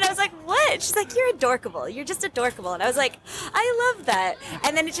 and I was like, "What?" She's like, "You're adorkable. You're just adorkable." And I was like, "I love that."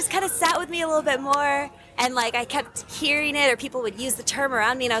 And then it just kind of sat with me a little bit more. And like I kept hearing it, or people would use the term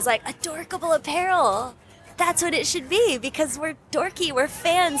around me, and I was like, "Adorkable Apparel. That's what it should be, because we're dorky, we're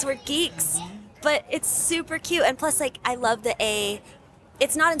fans, we're geeks." But it's super cute. And plus, like, I love the A.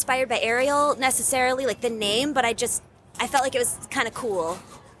 It's not inspired by Ariel necessarily, like the name, but I felt like it was kind of cool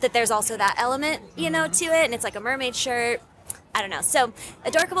that there's also that element, to it. And it's like a mermaid shirt. I don't know. So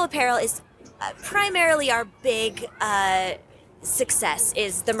Adorkable Apparel is primarily our big success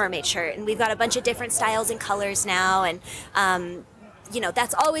is the mermaid shirt. And we've got a bunch of different styles and colors now. And,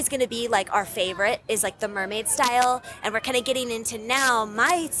 that's always going to be like our favorite is like the mermaid style. And we're kind of getting into now,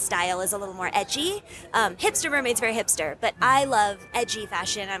 my style is a little more edgy. Hipster mermaid's very hipster, but I love edgy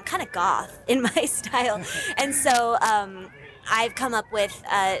fashion. I'm kind of goth in my style. And so I've come up with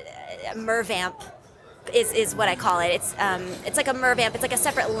Mervamp is what I call it. It's like a Mervamp. It's like a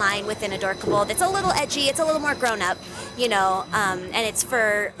separate line within Adorkable that's a little edgy. It's a little more grown up, and it's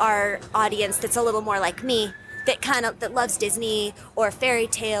for our audience that's a little more like me, that loves Disney or fairy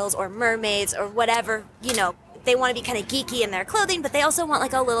tales or mermaids or whatever, they want to be kind of geeky in their clothing, but they also want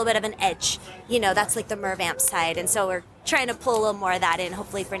like a little bit of an edge, that's like the Mervamp side. And so we're trying to pull a little more of that in,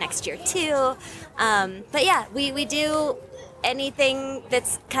 hopefully for next year too. But yeah, we do anything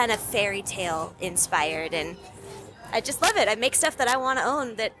that's kind of fairy tale inspired, and I just love it. I make stuff that I want to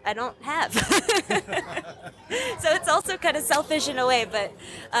own that I don't have. So it's also kind of selfish in a way, but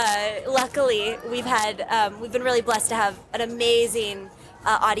luckily we've been really blessed to have an amazing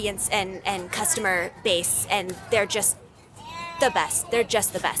audience and customer base, and they're just the best. They're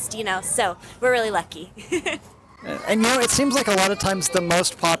just the best, so we're really lucky. And it seems like a lot of times the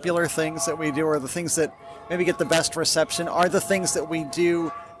most popular things that we do, or the things that maybe get the best reception, are the things that we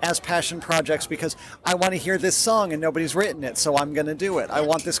do as passion projects because I want to hear this song and nobody's written it, so I'm going to do it. I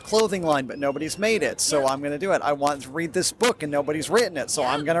want this clothing line, but nobody's made it, so I'm going to do it. I want to read this book and nobody's written it, so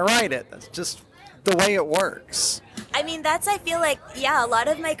I'm going to write it. That's just the way it works. I mean, I feel like, a lot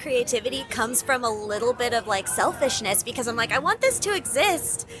of my creativity comes from a little bit of like selfishness, because I'm like, I want this to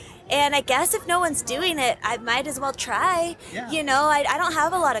exist. And I guess if no one's doing it, I might as well try. Yeah. I don't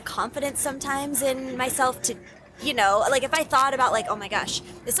have a lot of confidence sometimes in myself to, like if I thought about like, oh my gosh,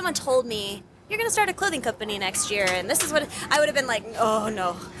 if someone told me, you're going to start a clothing company next year, and this is what, I would have been like, oh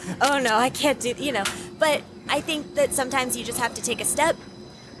no, I can't do, But I think that sometimes you just have to take a step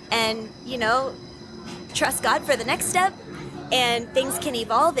and, trust God for the next step. And things can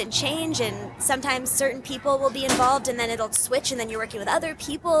evolve and change, and sometimes certain people will be involved, and then it'll switch, and then you're working with other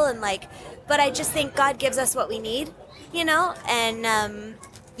people, and but I just think God gives us what we need, and I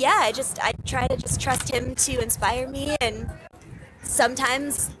try to just trust Him to inspire me, and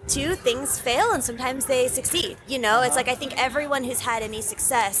sometimes too things fail and sometimes they succeed, it's like I think everyone who's had any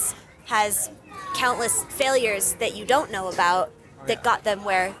success has countless failures that you don't know about that got them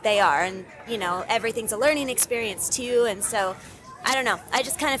where they are, and everything's a learning experience too. And so I don't know, I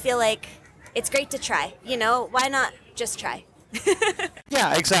just kind of feel like it's great to try, why not just try?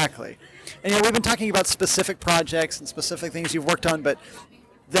 Yeah, exactly. And we've been talking about specific projects and specific things you've worked on, but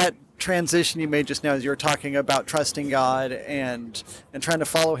that transition you made just now as you were talking about trusting God and trying to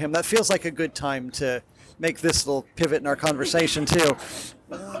follow Him, that feels like a good time to make this little pivot in our conversation too.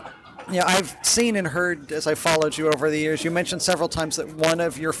 I've seen and heard as I followed you over the years, you mentioned several times that one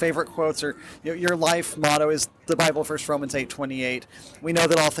of your favorite quotes, or your life motto, is the Bible verse Romans 8:28. We know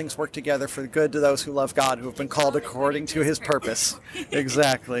that all things work together for good to those who love God, who have been called according to His purpose.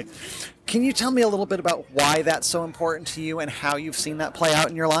 Exactly. Can you tell me a little bit about why that's so important to you and how you've seen that play out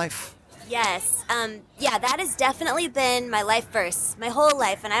in your life? Yes. That has definitely been my life verse my whole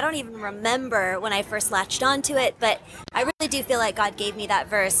life, and I don't even remember when I first latched onto it, but I really do feel like God gave me that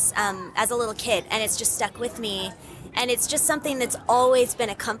verse as a little kid, and it's just stuck with me, and it's just something that's always been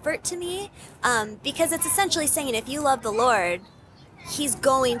a comfort to me, because it's essentially saying if you love the Lord, He's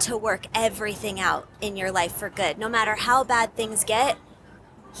going to work everything out in your life for good. No matter how bad things get,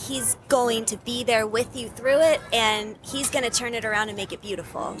 he's going to be there with you through it, and he's going to turn it around and make it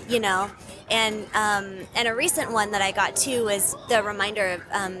beautiful, you know? And a recent one that I got too was the reminder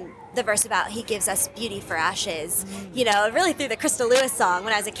of the verse about he gives us beauty for ashes, you know, really through the Crystal Lewis song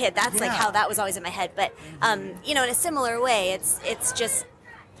when I was a kid. That's like how that was always in my head. But, you know, in a similar way, it's just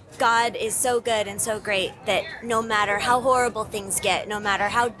God is so good and so great that no matter how horrible things get, no matter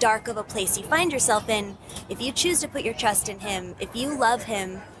how dark of a place you find yourself in, if you choose to put your trust in him, if you love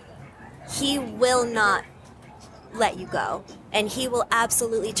him, he will not let you go. And he will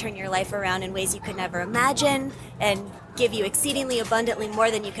absolutely turn your life around in ways you could never imagine and give you exceedingly abundantly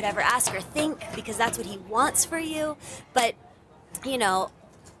more than you could ever ask or think, because that's what he wants for you. But, you know,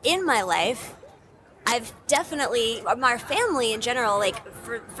 in my life, I've definitely, our family in general, like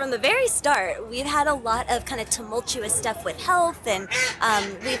from the very start, we've had a lot of kind of tumultuous stuff with health, and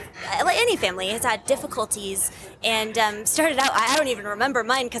like any family has had difficulties. And started out, I don't even remember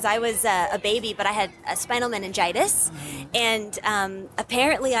mine because I was a baby, but I had a spinal meningitis, and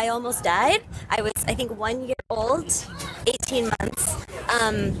apparently I almost died. I was, I think, 1 year old, 18 months,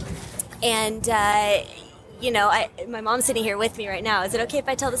 and you know, my mom's sitting here with me right now. Is it okay if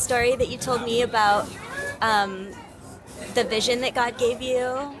I tell the story that you told me about the vision that God gave you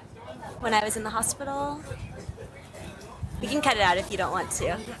when I was in the hospital? We can cut it out if you don't want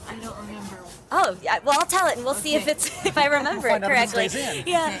to. I don't remember. Oh, yeah, well, I'll tell it, and we'll see if I remember it correctly.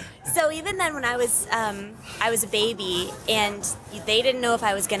 Yeah. So even then, when I was a baby, and they didn't know if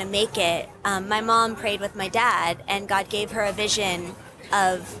I was going to make it, my mom prayed with my dad, and God gave her a vision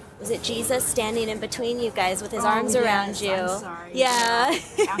of, was it Jesus standing in between you guys with his arms around you? I'm sorry. Yeah.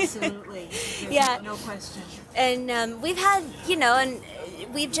 Absolutely. Yeah. No question. And we've had, you know, and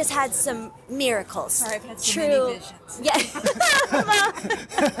we've just had some miracles. Sorry, I've had so many visions. Yeah.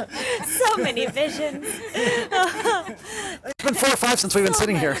 So many visions. It's been 4 or 5 since we've been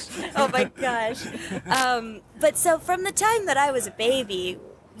sitting here. Oh my gosh. But so from the time that I was a baby,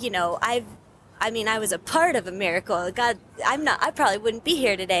 you know, I was a part of a miracle. God, I probably wouldn't be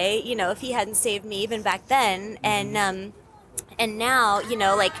here today, you know, if he hadn't saved me even back then. And now, you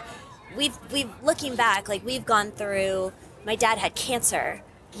know, like we've looking back, like we've gone through, my dad had cancer,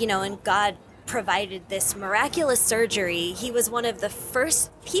 you know, and God provided this miraculous surgery. He was one of the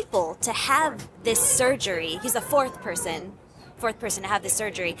first people to have this surgery. He's the fourth person to have this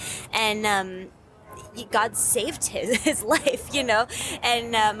surgery. And, God saved his life, you know.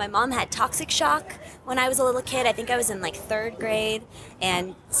 And my mom had toxic shock when I was a little kid. I think I was in like 3rd grade.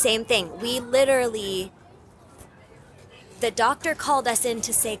 And same thing. We literally, the doctor called us in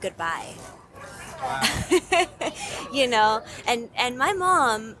to say goodbye. You know, and my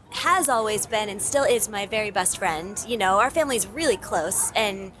mom has always been and still is my very best friend. You know, our family's really close,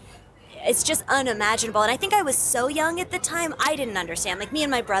 and it's just unimaginable. And I think I was so young at the time, I didn't understand. Like, me and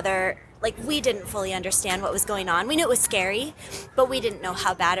my brother, like, we didn't fully understand what was going on. We knew it was scary, but we didn't know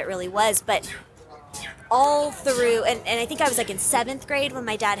how bad it really was. But all through, and I think I was like in 7th grade when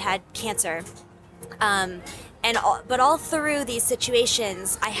my dad had cancer. But all through these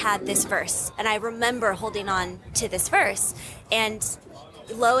situations, I had this verse, and I remember holding on to this verse. And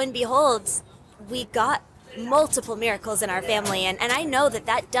lo and behold, we got multiple miracles in our family, and I know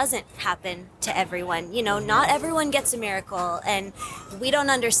that doesn't happen to everyone. You know, not everyone gets a miracle, and we don't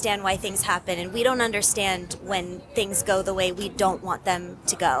understand why things happen, and we don't understand when things go the way we don't want them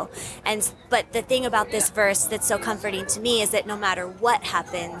to go. But the thing about this verse that's so comforting to me is that no matter what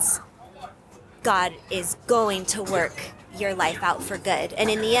happens, God is going to work your life out for good. And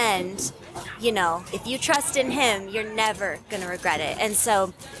in the end, you know, if you trust in him, you're never going to regret it. And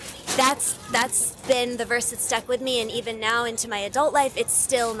so that's been the verse that stuck with me. And even now into my adult life, it's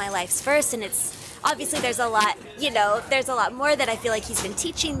still my life's verse. And it's obviously there's a lot more that I feel like he's been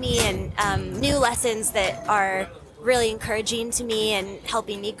teaching me, and new lessons that are really encouraging to me and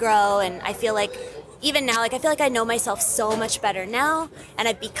helping me grow. And I feel like even now, like I feel like I know myself so much better now, and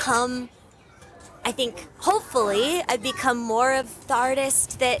I think, hopefully, I've become more of the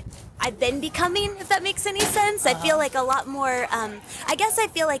artist that I've been becoming, if that makes any sense. I feel like a lot more, I guess I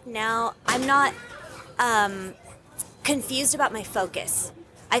feel like now I'm not confused about my focus.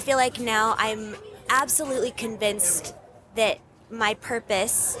 I feel like now I'm absolutely convinced that my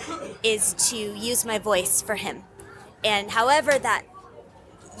purpose is to use my voice for him. And however that,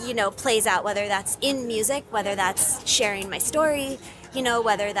 you know, plays out, whether that's in music, whether that's sharing my story, you know,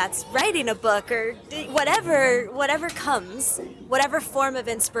 whether that's writing a book or whatever comes, whatever form of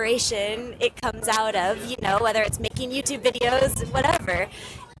inspiration it comes out of, you know, whether it's making YouTube videos, whatever,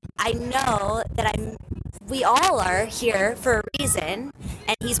 I know that I'm we all are here for a reason,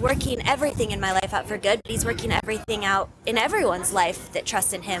 and he's working everything in my life out for good, but he's working everything out in everyone's life that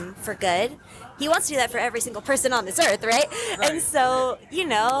trusts in him for good. He wants to do that for every single person on this earth, right? And so,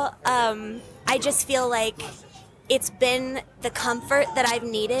 I just feel like it's been the comfort that I've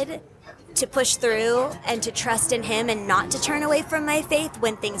needed to push through and to trust in him and not to turn away from my faith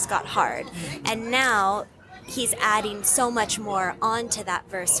when things got hard. And now he's adding so much more onto that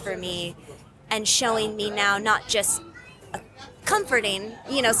verse for me and showing me now not just a comforting,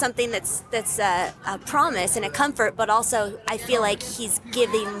 something that's a promise and a comfort, but also I feel like he's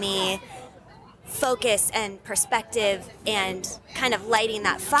giving me focus and perspective and kind of lighting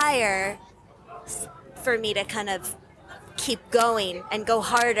that fire for me to kind of keep going and go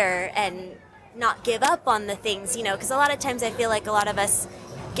harder and not give up on the things, because a lot of times I feel like a lot of us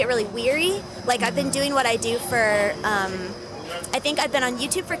get really weary. Like I've been doing what I do for, I think I've been on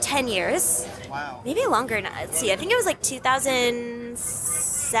YouTube for 10 years. Wow. Maybe longer now. Let's see, I think it was like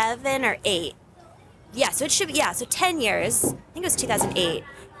 2007 or 8. Yeah, so it should be, so 10 years. I think it was 2008.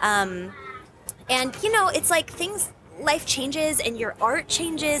 And, it's like life changes and your art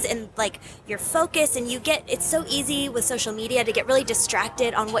changes and like your focus, and it's so easy with social media to get really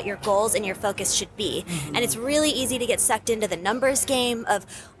distracted on what your goals and your focus should be. And it's really easy to get sucked into the numbers game of,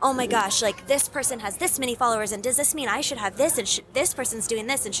 oh my gosh, like this person has this many followers, and does this mean I should have this, and this person's doing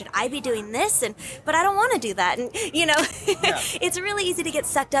this, and should I be doing this, but I don't want to do that. And it's really easy to get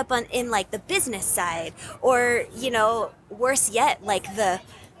sucked up in like the business side, or worse yet, like the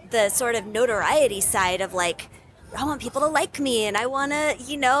sort of notoriety side of like, I want people to like me, and I want to,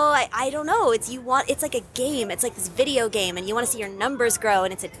 I don't know. It's like a game. It's like this video game, and you want to see your numbers grow,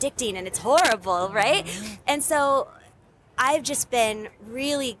 and it's addicting, and it's horrible, right? And so I've just been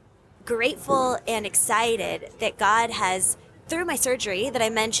really grateful and excited that God has, through my surgery that I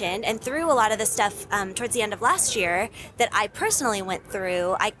mentioned, and through a lot of the stuff towards the end of last year that I personally went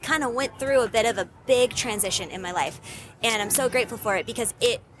through, I kind of went through a bit of a big transition in my life. And I'm so grateful for it because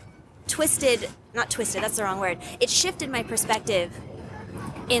it it shifted my perspective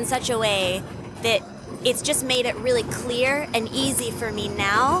in such a way that it's just made it really clear and easy for me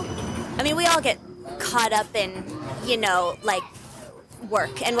now. I mean, we all get caught up in, like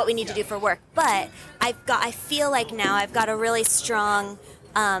work and what we need to do for work, but I feel like now I've got a really strong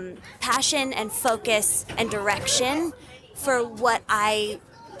passion and focus and direction for what I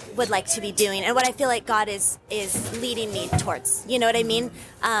would like to be doing and what I feel like God is leading me towards. You know what I mean?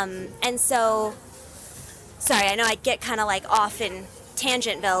 And so, sorry, I know I get kind of like off in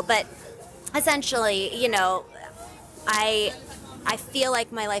Tangentville, but essentially, I feel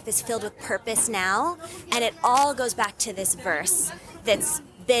like my life is filled with purpose now, and it all goes back to this verse that's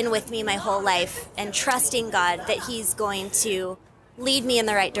been with me my whole life, and trusting God that He's going to lead me in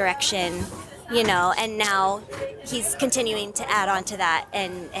the right direction, and now He's continuing to add on to that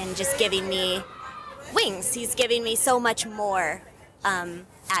and just giving me wings. He's giving me so much more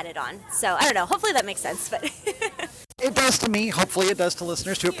added on. So I don't know, hopefully that makes sense, but It does to me. Hopefully it does to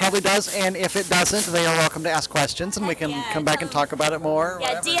listeners too. It probably does. And if it doesn't, they are welcome to ask questions and we can come back and talk about it more.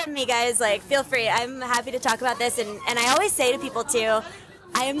 Yeah, DM me, guys. Like, feel free. I'm happy to talk about this. And I always say to people too,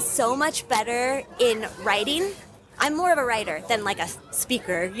 I am so much better in writing. I'm more of a writer than like a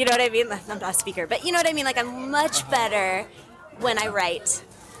speaker. You know what I mean? I'm not a speaker, but you know what I mean? Like, I'm much better when I write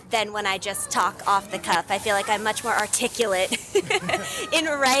than when I just talk off the cuff. I feel like I'm much more articulate in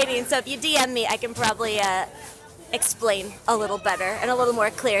writing. So if you DM me, I can probably explain a little better and a little more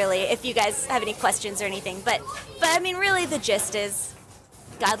clearly if you guys have any questions or anything. But I mean, really the gist is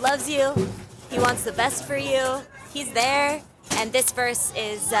God loves you. He wants the best for you. He's there. And this verse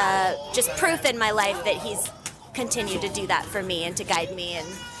is just proof in my life that He's continued to do that for me and to guide me. And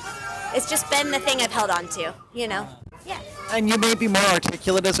it's just been the thing I've held on to, Yeah. And you may be more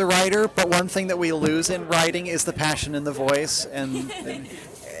articulate as a writer, but one thing that we lose in writing is the passion in the voice. And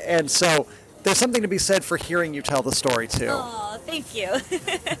so there's something to be said for hearing you tell the story, too. Oh, thank you.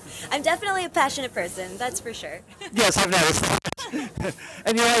 I'm definitely a passionate person, that's for sure. Yes, I've noticed that.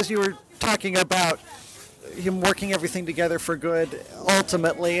 And as you were talking about him working everything together for good,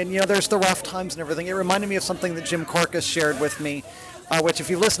 ultimately, and there's the rough times and everything, it reminded me of something that Jim Korkis shared with me, which if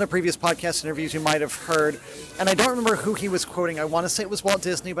you listen to previous podcast interviews, you might have heard. And I don't remember who he was quoting. I want to say it was Walt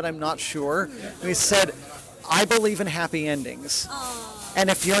Disney, but I'm not sure. And he said, I believe in happy endings. Aww. And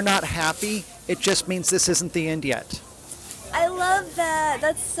if you're not happy, it just means this isn't the end yet. I love that.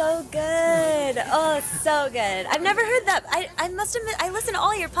 That's so good. Oh, so good. I've never heard that. I must admit, I listen to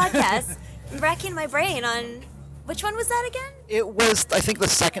all your podcasts. I'm racking my brain on, which one was that again? It was, I think, the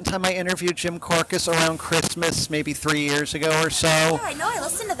second time I interviewed Jim Korkis around Christmas, maybe 3 years ago or so. Yeah, I know. I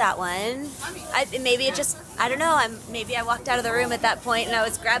listened to that one. Maybe it just, I don't know. Maybe I walked out of the room at that point and I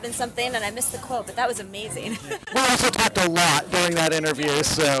was grabbing something and I missed the quote, but that was amazing. We also talked a lot during that interview,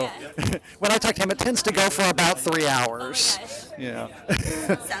 so when I talk to him, it tends to go for about 3 hours. Oh my gosh. Yeah.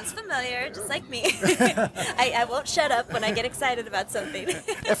 Sounds familiar, just like me. I won't shut up when I get excited about something.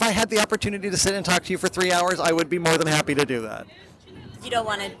 If I had the opportunity to sit and talk to you for 3 hours, I would be more than happy to do that. You don't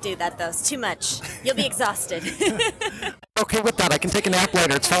want to do that, though. It's too much. You'll be exhausted. Okay with that. I can take a nap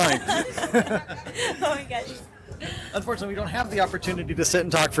later. It's fine. Oh my gosh. Unfortunately, we don't have the opportunity to sit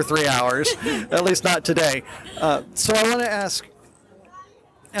and talk for 3 hours, at least not today. So I want to ask,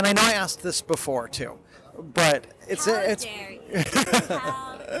 and I know I asked this before too, but it's dare you?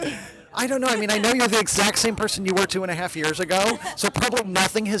 How I don't know. I mean, I know you're the exact same person you were 2.5 years ago, so probably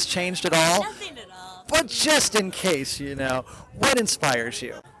nothing has changed at all. Nothing at all. But just in case, what inspires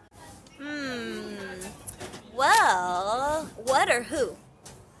you? Well, what or who?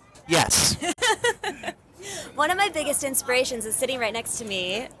 Yes. One of my biggest inspirations is sitting right next to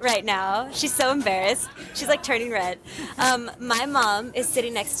me right now. She's so embarrassed. She's like turning red. My mom is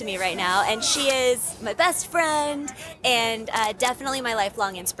sitting next to me right now, and she is my best friend and definitely my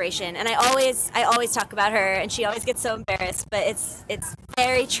lifelong inspiration. And I always talk about her, and she always gets so embarrassed, but it's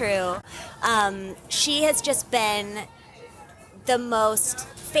very true. She has just been the most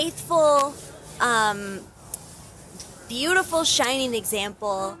faithful, beautiful, shining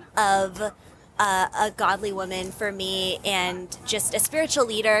example of a godly woman for me, and just a spiritual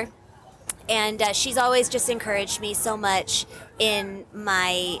leader. And she's always just encouraged me so much in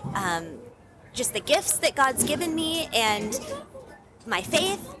my just the gifts that God's given me and my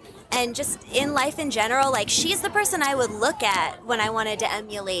faith, and just in life in general. Like, she's the person I would look at when I wanted to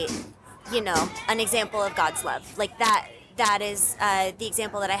emulate, an example of God's love. Like that is the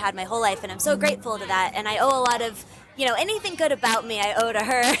example that I had my whole life, and I'm so grateful to that. And I owe a lot of anything good about me I owe to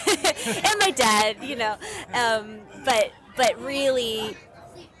her and my dad, but really,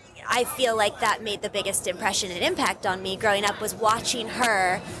 I feel like that made the biggest impression and impact on me growing up, was watching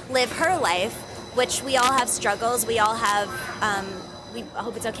her live her life, which we all have struggles. We all have, I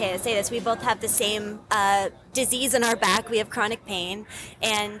hope it's okay to say this, we both have the same disease in our back. We have chronic pain.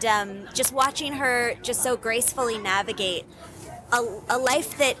 And just watching her just so gracefully navigate a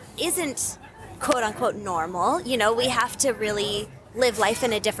life that isn't quote unquote normal. We have to really live life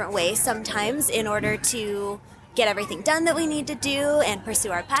in a different way sometimes in order to get everything done that we need to do and pursue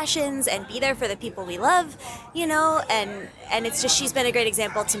our passions and be there for the people we love, and it's just, she's been a great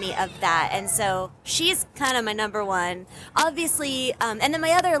example to me of that. And so she's kind of my number one, obviously. And then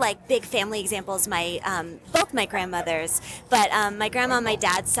my other big family examples, both my grandmothers, but my grandma on my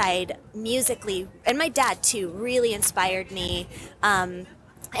dad's side musically, and my dad too, really inspired me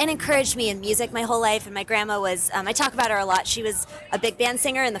and encouraged me in music my whole life. And my grandma was, I talk about her a lot, she was a big band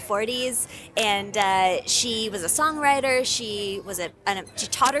singer in the 40s, and she was a songwriter. She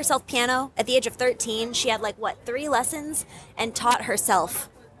taught herself piano at the age of 13. She had 3 lessons and taught herself.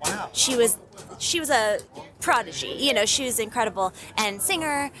 Wow. She was a prodigy, she was incredible, and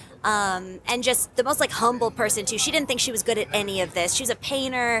singer, and just the most humble person too. She didn't think she was good at any of this. She was a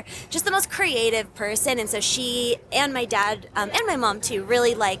painter, just the most creative person. And so she and my dad and my mom too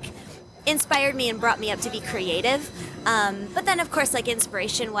really inspired me and brought me up to be creative. But then of course,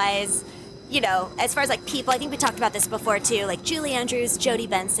 inspiration wise, as far as people, I think we talked about this before too, Julie Andrews, Jody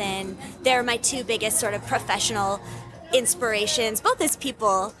Benson, they're my 2 biggest sort of professional inspirations, both as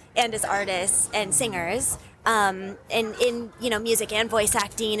people and as artists and singers, and in music and voice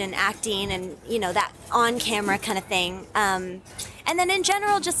acting and that on camera kind of thing, and then in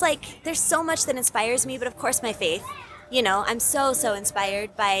general, just there's so much that inspires me. But of course my faith, I'm so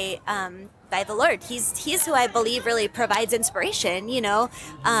inspired by the Lord. He's who I believe really provides inspiration,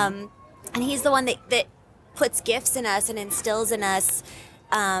 and he's the one that puts gifts in us and instills in us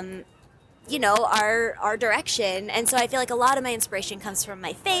our direction. And so I feel a lot of my inspiration comes from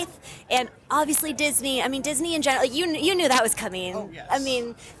my faith, and obviously Disney. I mean, Disney in general, you knew that was coming. Oh, yes. I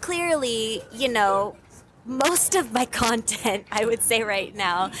mean, clearly, most of my content, I would say right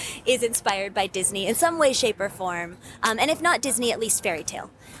now, is inspired by Disney in some way, shape, or form. And if not Disney, at least fairy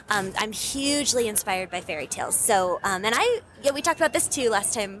tale. I'm hugely inspired by fairy tales. So, and we talked about this too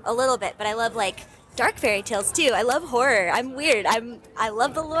last time a little bit, but I love dark fairy tales too. I love horror. I'm weird. I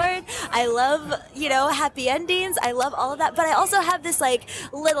love the Lord. I love, happy endings. I love all of that. But I also have this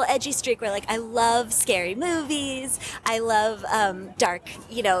little edgy streak where I love scary movies. I love dark,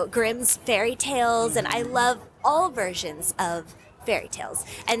 Grimm's fairy tales, and I love all versions of fairy tales.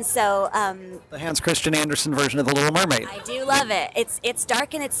 And so The Hans Christian Andersen version of The Little Mermaid. I do love it. It's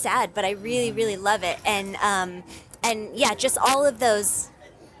dark and it's sad, but I really, really love it. And yeah, just all of those,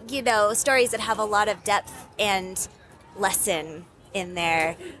 stories that have a lot of depth and lesson in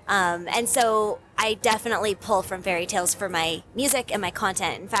there. And so I definitely pull from fairy tales for my music and my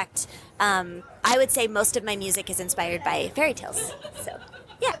content. In fact, I would say most of my music is inspired by fairy tales. So,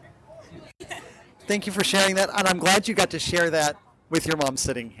 yeah. Thank you for sharing that, and I'm glad you got to share that with your mom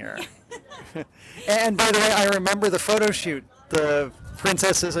sitting here. And by the way, I remember the photo shoot, the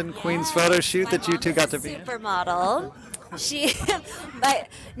Princesses and Queens photo shoot that you two got to be in. Supermodel. But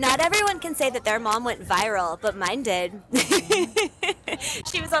not everyone can say that their mom went viral, but mine did.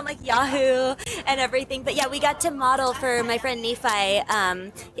 She was on like Yahoo and everything. But yeah, we got to model for my friend Nephi,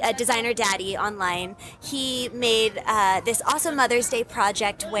 a designer daddy online. He made this awesome Mother's Day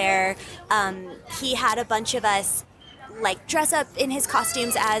project where he had a bunch of us like dress up in his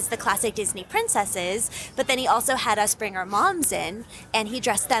costumes as the classic Disney princesses, but then he also had us bring our moms in, and he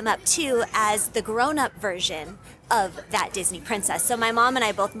dressed them up too as the grown-up version of that Disney princess. So my mom and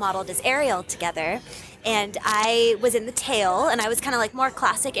I both modeled as Ariel together, and I was in the tail, and I was kind of like more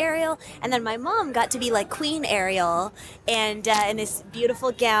classic Ariel, and then my mom got to be like Queen Ariel, and in this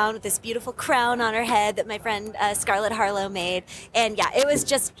beautiful gown with this beautiful crown on her head that my friend Scarlett Harlow made. And yeah, it was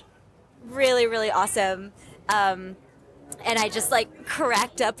just really, really awesome. And I just like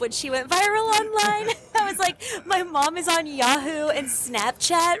cracked up when she went viral online. I was like, my mom is on Yahoo and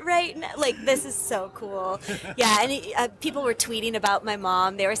Snapchat right now. Like, this is so cool. Yeah, and people were tweeting about my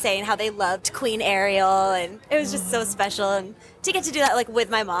mom. They were saying how they loved Queen Ariel, and it was just so special. And to get to do that like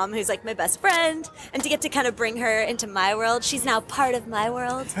with my mom, who's like my best friend, and to get to kind of bring her into my world. She's now part of my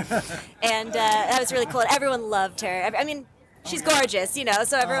world. And that was really cool. And everyone loved her. I mean, she's gorgeous,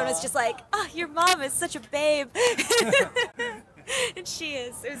 so everyone was just like, oh, your mom is such a babe. And she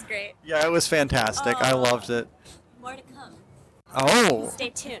is. It was great. Yeah, it was fantastic. I loved it. More to come. Oh. Stay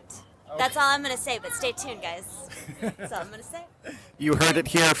tuned. That's all I'm going to say, but stay tuned, guys. That's all I'm going to say. You heard it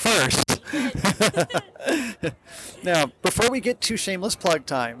here first. Now, before we get to shameless plug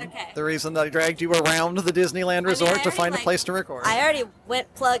time, the reason that I dragged you around the Disneyland Resort to find a place to record. I already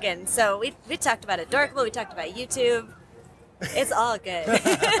went plugging, so we talked about Adorkable, we talked about YouTube. It's all good.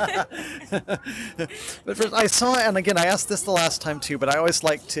 But first, I saw, and again, I asked this the last time too, but I always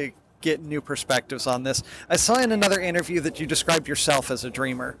like to get new perspectives on this. I saw in another interview that you described yourself as a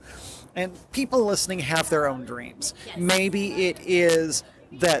dreamer. And people listening have their own dreams. Yes. Maybe it is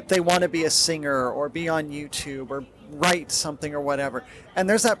that they want to be a singer or be on YouTube or write something or whatever. And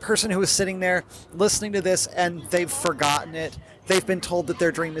there's that person who is sitting there listening to this and they've forgotten it. They've been told that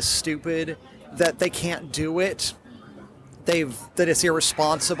their dream is stupid, that they can't do it. That it's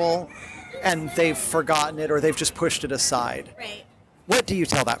irresponsible, and they've forgotten it or they've just pushed it aside. Right. What do you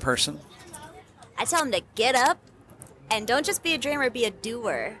tell that person? I tell them to get up and don't just be a dreamer, be a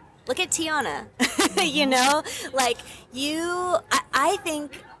doer. Look at Tiana. I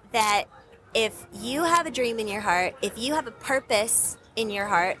think that if you have a dream in your heart, if you have a purpose in your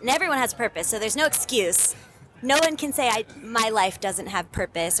heart, and everyone has a purpose, so there's no excuse. No one can say my life doesn't have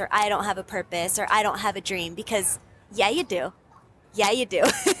purpose, or I don't have a purpose, or I don't have a dream, because yeah, you do. Yeah, you do. You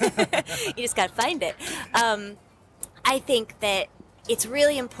just got to find it. I think that it's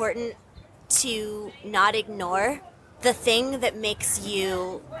really important to not ignore the thing that makes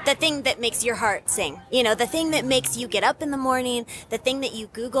your heart sing. The thing that makes you get up in the morning, the thing that you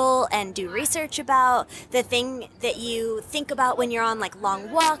Google and do research about, the thing that you think about when you're on like long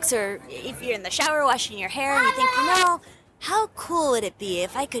walks, or if you're in the shower washing your hair and you think, how cool would it be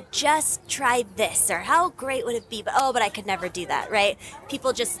if I could just try this? Or how great would it be? But I could never do that, right?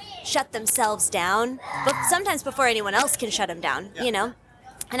 People just shut themselves down, but sometimes before anyone else can shut them down, And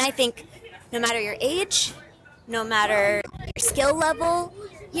I think no matter your age, no matter your skill level,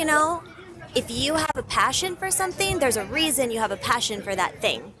 if you have a passion for something, there's a reason you have a passion for that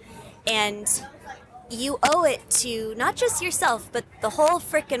thing. And you owe it to not just yourself, but the whole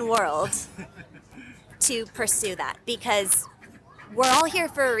frickin' world to pursue that, because we're all here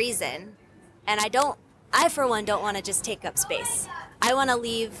for a reason, and I for one don't want to just take up space. I want to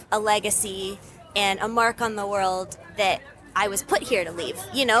leave a legacy and a mark on the world that I was put here to leave.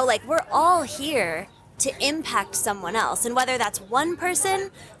 We're all here to impact someone else, and whether that's one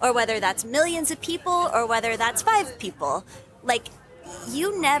person or whether that's millions of people or whether that's 5 people,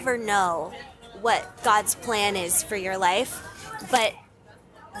 you never know what God's plan is for your life, but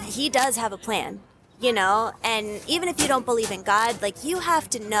He does have a plan. And even if you don't believe in God, you have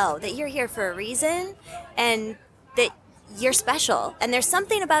to know that you're here for a reason and that you're special. And there's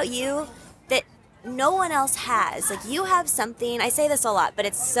something about you that no one else has. Like, you have something, I say this a lot, but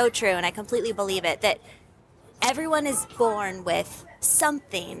it's so true, and I completely believe it, that everyone is born with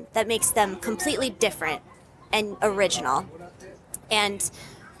something that makes them completely different and original. And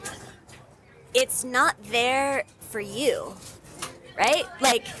it's not there for you, right?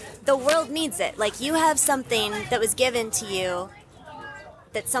 Like, the world needs it. Like, you have something that was given to you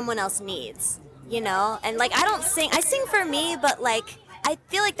that someone else needs, you know? And, like, I sing for me, but, like, I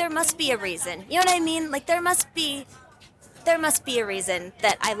feel like there must be a reason. You know what I mean? Like, there must be a reason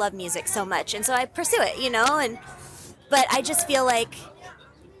that I love music so much, and so I pursue it, you know? But I just feel like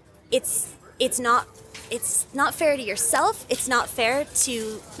it's not fair to yourself. It's not fair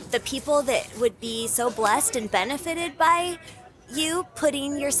to the people that would be so blessed and benefited by you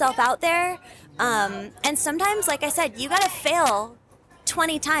putting yourself out there. And sometimes, like I said, you gotta fail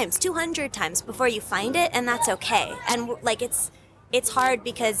 20 times, 200 times before you find it, and that's okay. And like, it's hard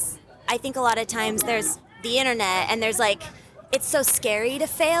because I think a lot of times there's the internet, and there's like, it's so scary to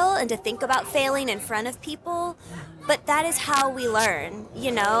fail and to think about failing in front of people, but that is how we learn,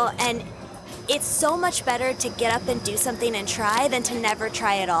 you know? And it's so much better to get up and do something and try than to never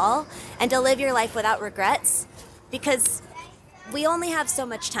try at all, and to live your life without regrets, because we only have so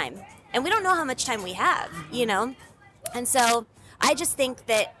much time, and we don't know how much time we have, you know? And so I just think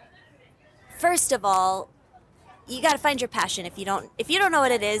that, first of all, you got to find your passion. If you don't know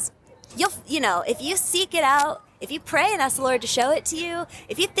what it is, if you seek it out, if you pray and ask the Lord to show it to you,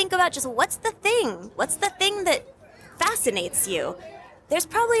 if you think about just what's the thing that fascinates you, there's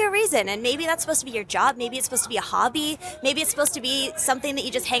probably a reason. And maybe that's supposed to be your job. Maybe it's supposed to be a hobby. Maybe it's supposed to be something that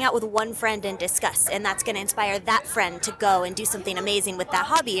you just hang out with one friend and discuss, and that's going to inspire that friend to go and do something amazing with that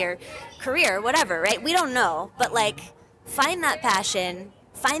hobby or career or whatever, right? We don't know, but like, find that passion,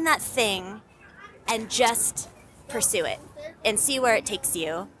 find that thing, and just pursue it and see where it takes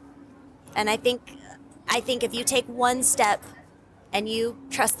you. And I think if you take one step and you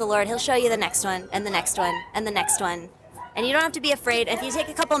trust the Lord, He'll show you the next one and the next one and the next one. And you don't have to be afraid. If you take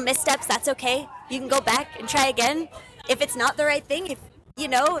a couple missteps, that's okay. You can go back and try again. If it's not the right thing, if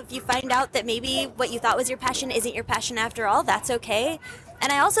you find out that maybe what you thought was your passion isn't your passion after all, that's okay.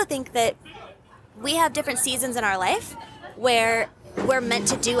 And I also think that we have different seasons in our life where we're meant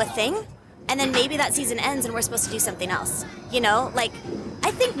to do a thing, and then maybe that season ends and we're supposed to do something else. You know, like,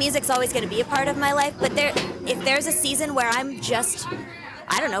 I think music's always going to be a part of my life, but if there's a season where I'm just,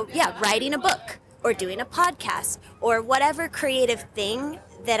 writing a book or doing a podcast or whatever creative thing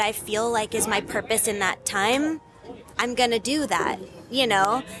that I feel like is my purpose in that time, I'm going to do that, you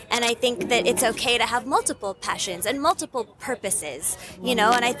know? And I think that it's okay to have multiple passions and multiple purposes, you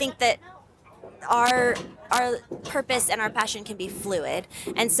know? And I think that our purpose and our passion can be fluid.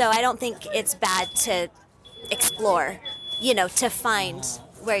 And so I don't think it's bad to explore, you know, to find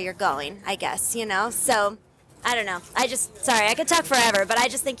where you're going, I guess, you know? So I don't know. I could talk forever, but I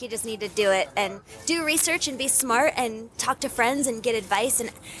just think you just need to do it and do research and be smart and talk to friends and get advice. And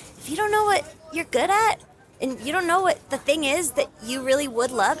if you don't know what you're good at and you don't know what the thing is that you really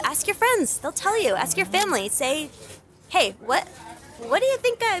would love, ask your friends. They'll tell you. Ask your family. Say, hey, what do you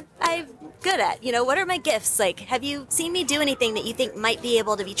think I'm good at? You know, what are my gifts? Like, have you seen me do anything that you think might be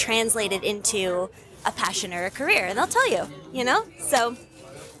able to be translated into a passion or a career? And they'll tell you, you know? So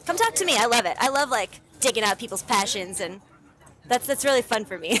come talk to me. I love it. I love, like, digging out people's passions, and that's really fun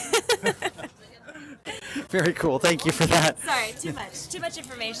for me. Very cool. Thank you for that. Sorry, too much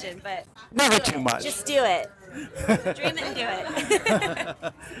information, but Never too much. Just do it. Dream it and do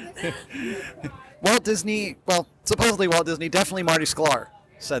it. Walt Disney, supposedly Walt Disney, definitely Marty Sklar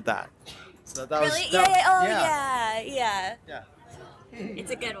said that. So that Really? was, Yeah.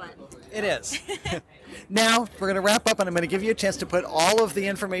 It's a good one. It is. Now, we're going to wrap up, and I'm going to give you a chance to put all of the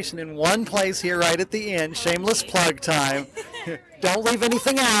information in one place here right at the end. Shameless plug time. Don't leave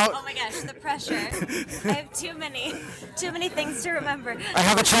anything out. Oh my gosh, the pressure. I have too many things to remember. I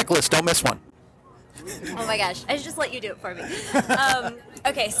have a checklist. Don't miss one. Oh my gosh, I should just let you do it for me.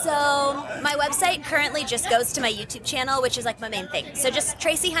 Okay, so my website currently just goes to my YouTube channel, which is like my main thing. So just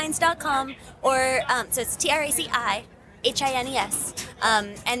TracyHines.com, or so it's TracyHines.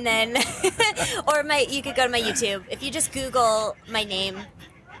 And then, or you could go to my YouTube. If you just Google my name,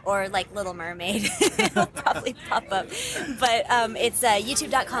 or like Little Mermaid, it'll probably pop up. But it's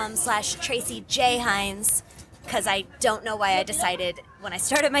youtube.com/TracyJHines, because I don't know why I decided when I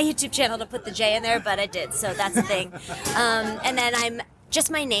started my YouTube channel to put the J in there, but I did, so that's the thing. And then I'm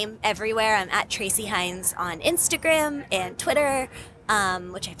just my name everywhere. I'm at Tracy Hines on Instagram and Twitter.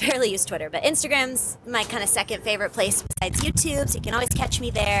 Which I barely use Twitter, but Instagram's my kind of second favorite place besides YouTube, so you can always catch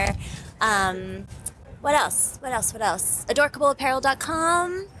me there. What else?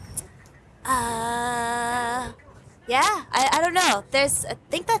 Adorkableapparel.com. Yeah, I don't know. I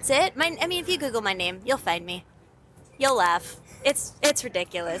think that's it. If you Google my name, you'll find me. You'll laugh. It's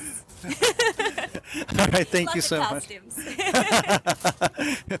ridiculous. All right, thank you so much.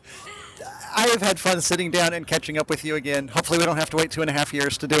 I have had fun sitting down and catching up with you again. Hopefully we don't have to wait 2.5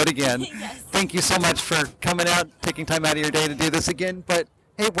 years to do it again. Yes. Thank you so much for coming out, taking time out of your day to do this again. But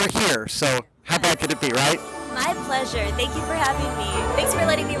hey, we're here, so how bad could it be, right? My pleasure. Thank you for having me. Thanks for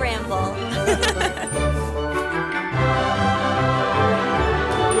letting me ramble.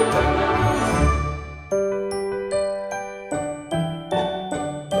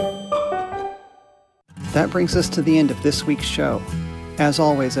 That brings us to the end of this week's show. As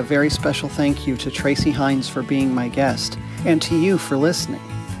always, a very special thank you to Tracy Hines for being my guest, and to you for listening.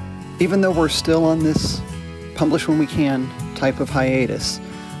 Even though we're still on this publish when we can type of hiatus,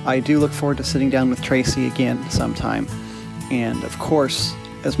 I do look forward to sitting down with Tracy again sometime. And of course,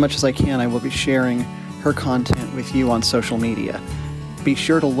 as much as I can, I will be sharing her content with you on social media. Be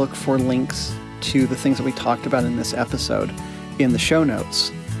sure to look for links to the things that we talked about in this episode in the show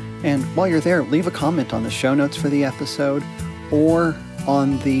notes. And while you're there, leave a comment on the show notes for the episode or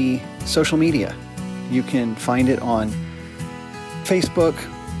on the social media. You can find it on Facebook,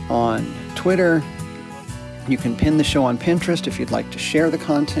 on Twitter. You can pin the show on Pinterest if you'd like to share the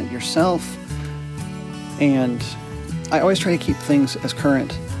content yourself. And I always try to keep things as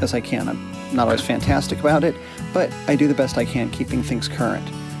current as I can. I'm not always fantastic about it, but I do the best I can keeping things current.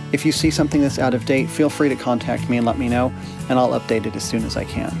 If you see something that's out of date, feel free to contact me and let me know, and I'll update it as soon as I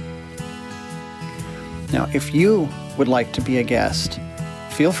can. Now, if you would like to be a guest,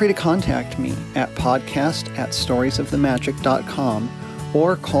 feel free to contact me at podcast@storiesofthemagic.com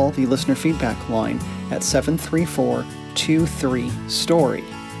or call the listener feedback line at 734-23-STORY.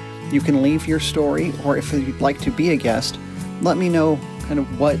 You can leave your story, or if you'd like to be a guest, let me know kind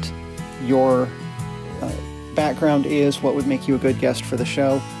of what your background is, what would make you a good guest for the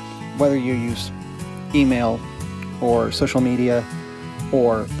show, whether you use email or social media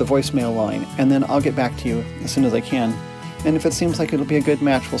or the voicemail line, and then I'll get back to you as soon as I can. And if it seems like it'll be a good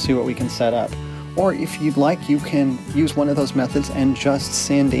match, we'll see what we can set up. Or if you'd like, you can use one of those methods and just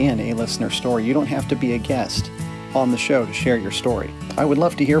send in a listener story. You don't have to be a guest on the show to share your story. I would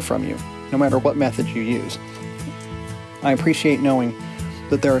love to hear from you, no matter what method you use. I appreciate knowing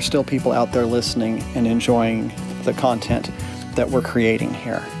that there are still people out there listening and enjoying the content that we're creating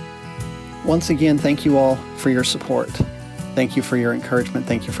here. Once again, thank you all for your support. Thank you for your encouragement.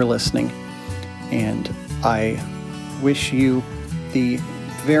 Thank you for listening. And I wish you the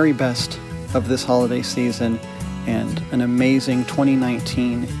very best of this holiday season and an amazing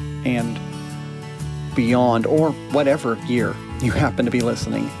 2019 and beyond, or whatever year you happen to be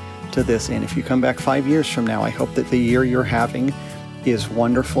listening to this in. If you come back 5 years from now, I hope that the year you're having is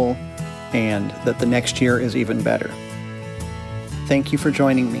wonderful and that the next year is even better. Thank you for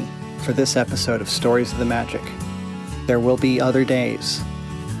joining me for this episode of Stories of the Magic. There will be other days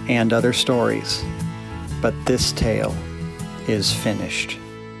and other stories, but this tale is finished.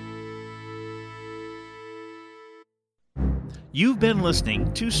 You've been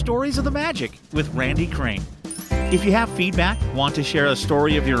listening to Stories of the Magic with Randy Crane. If you have feedback, want to share a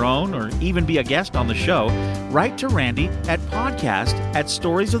story of your own, or even be a guest on the show, write to Randy at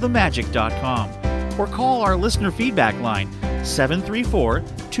podcast@storiesofthemagic.com or call our listener feedback line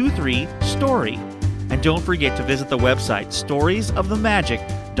 734-23-STORY. And don't forget to visit the website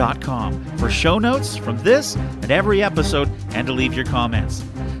storiesofthemagic.com for show notes from this and every episode and to leave your comments.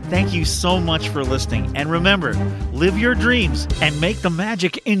 Thank you so much for listening, and remember, live your dreams and make the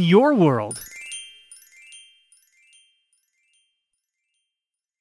magic in your world.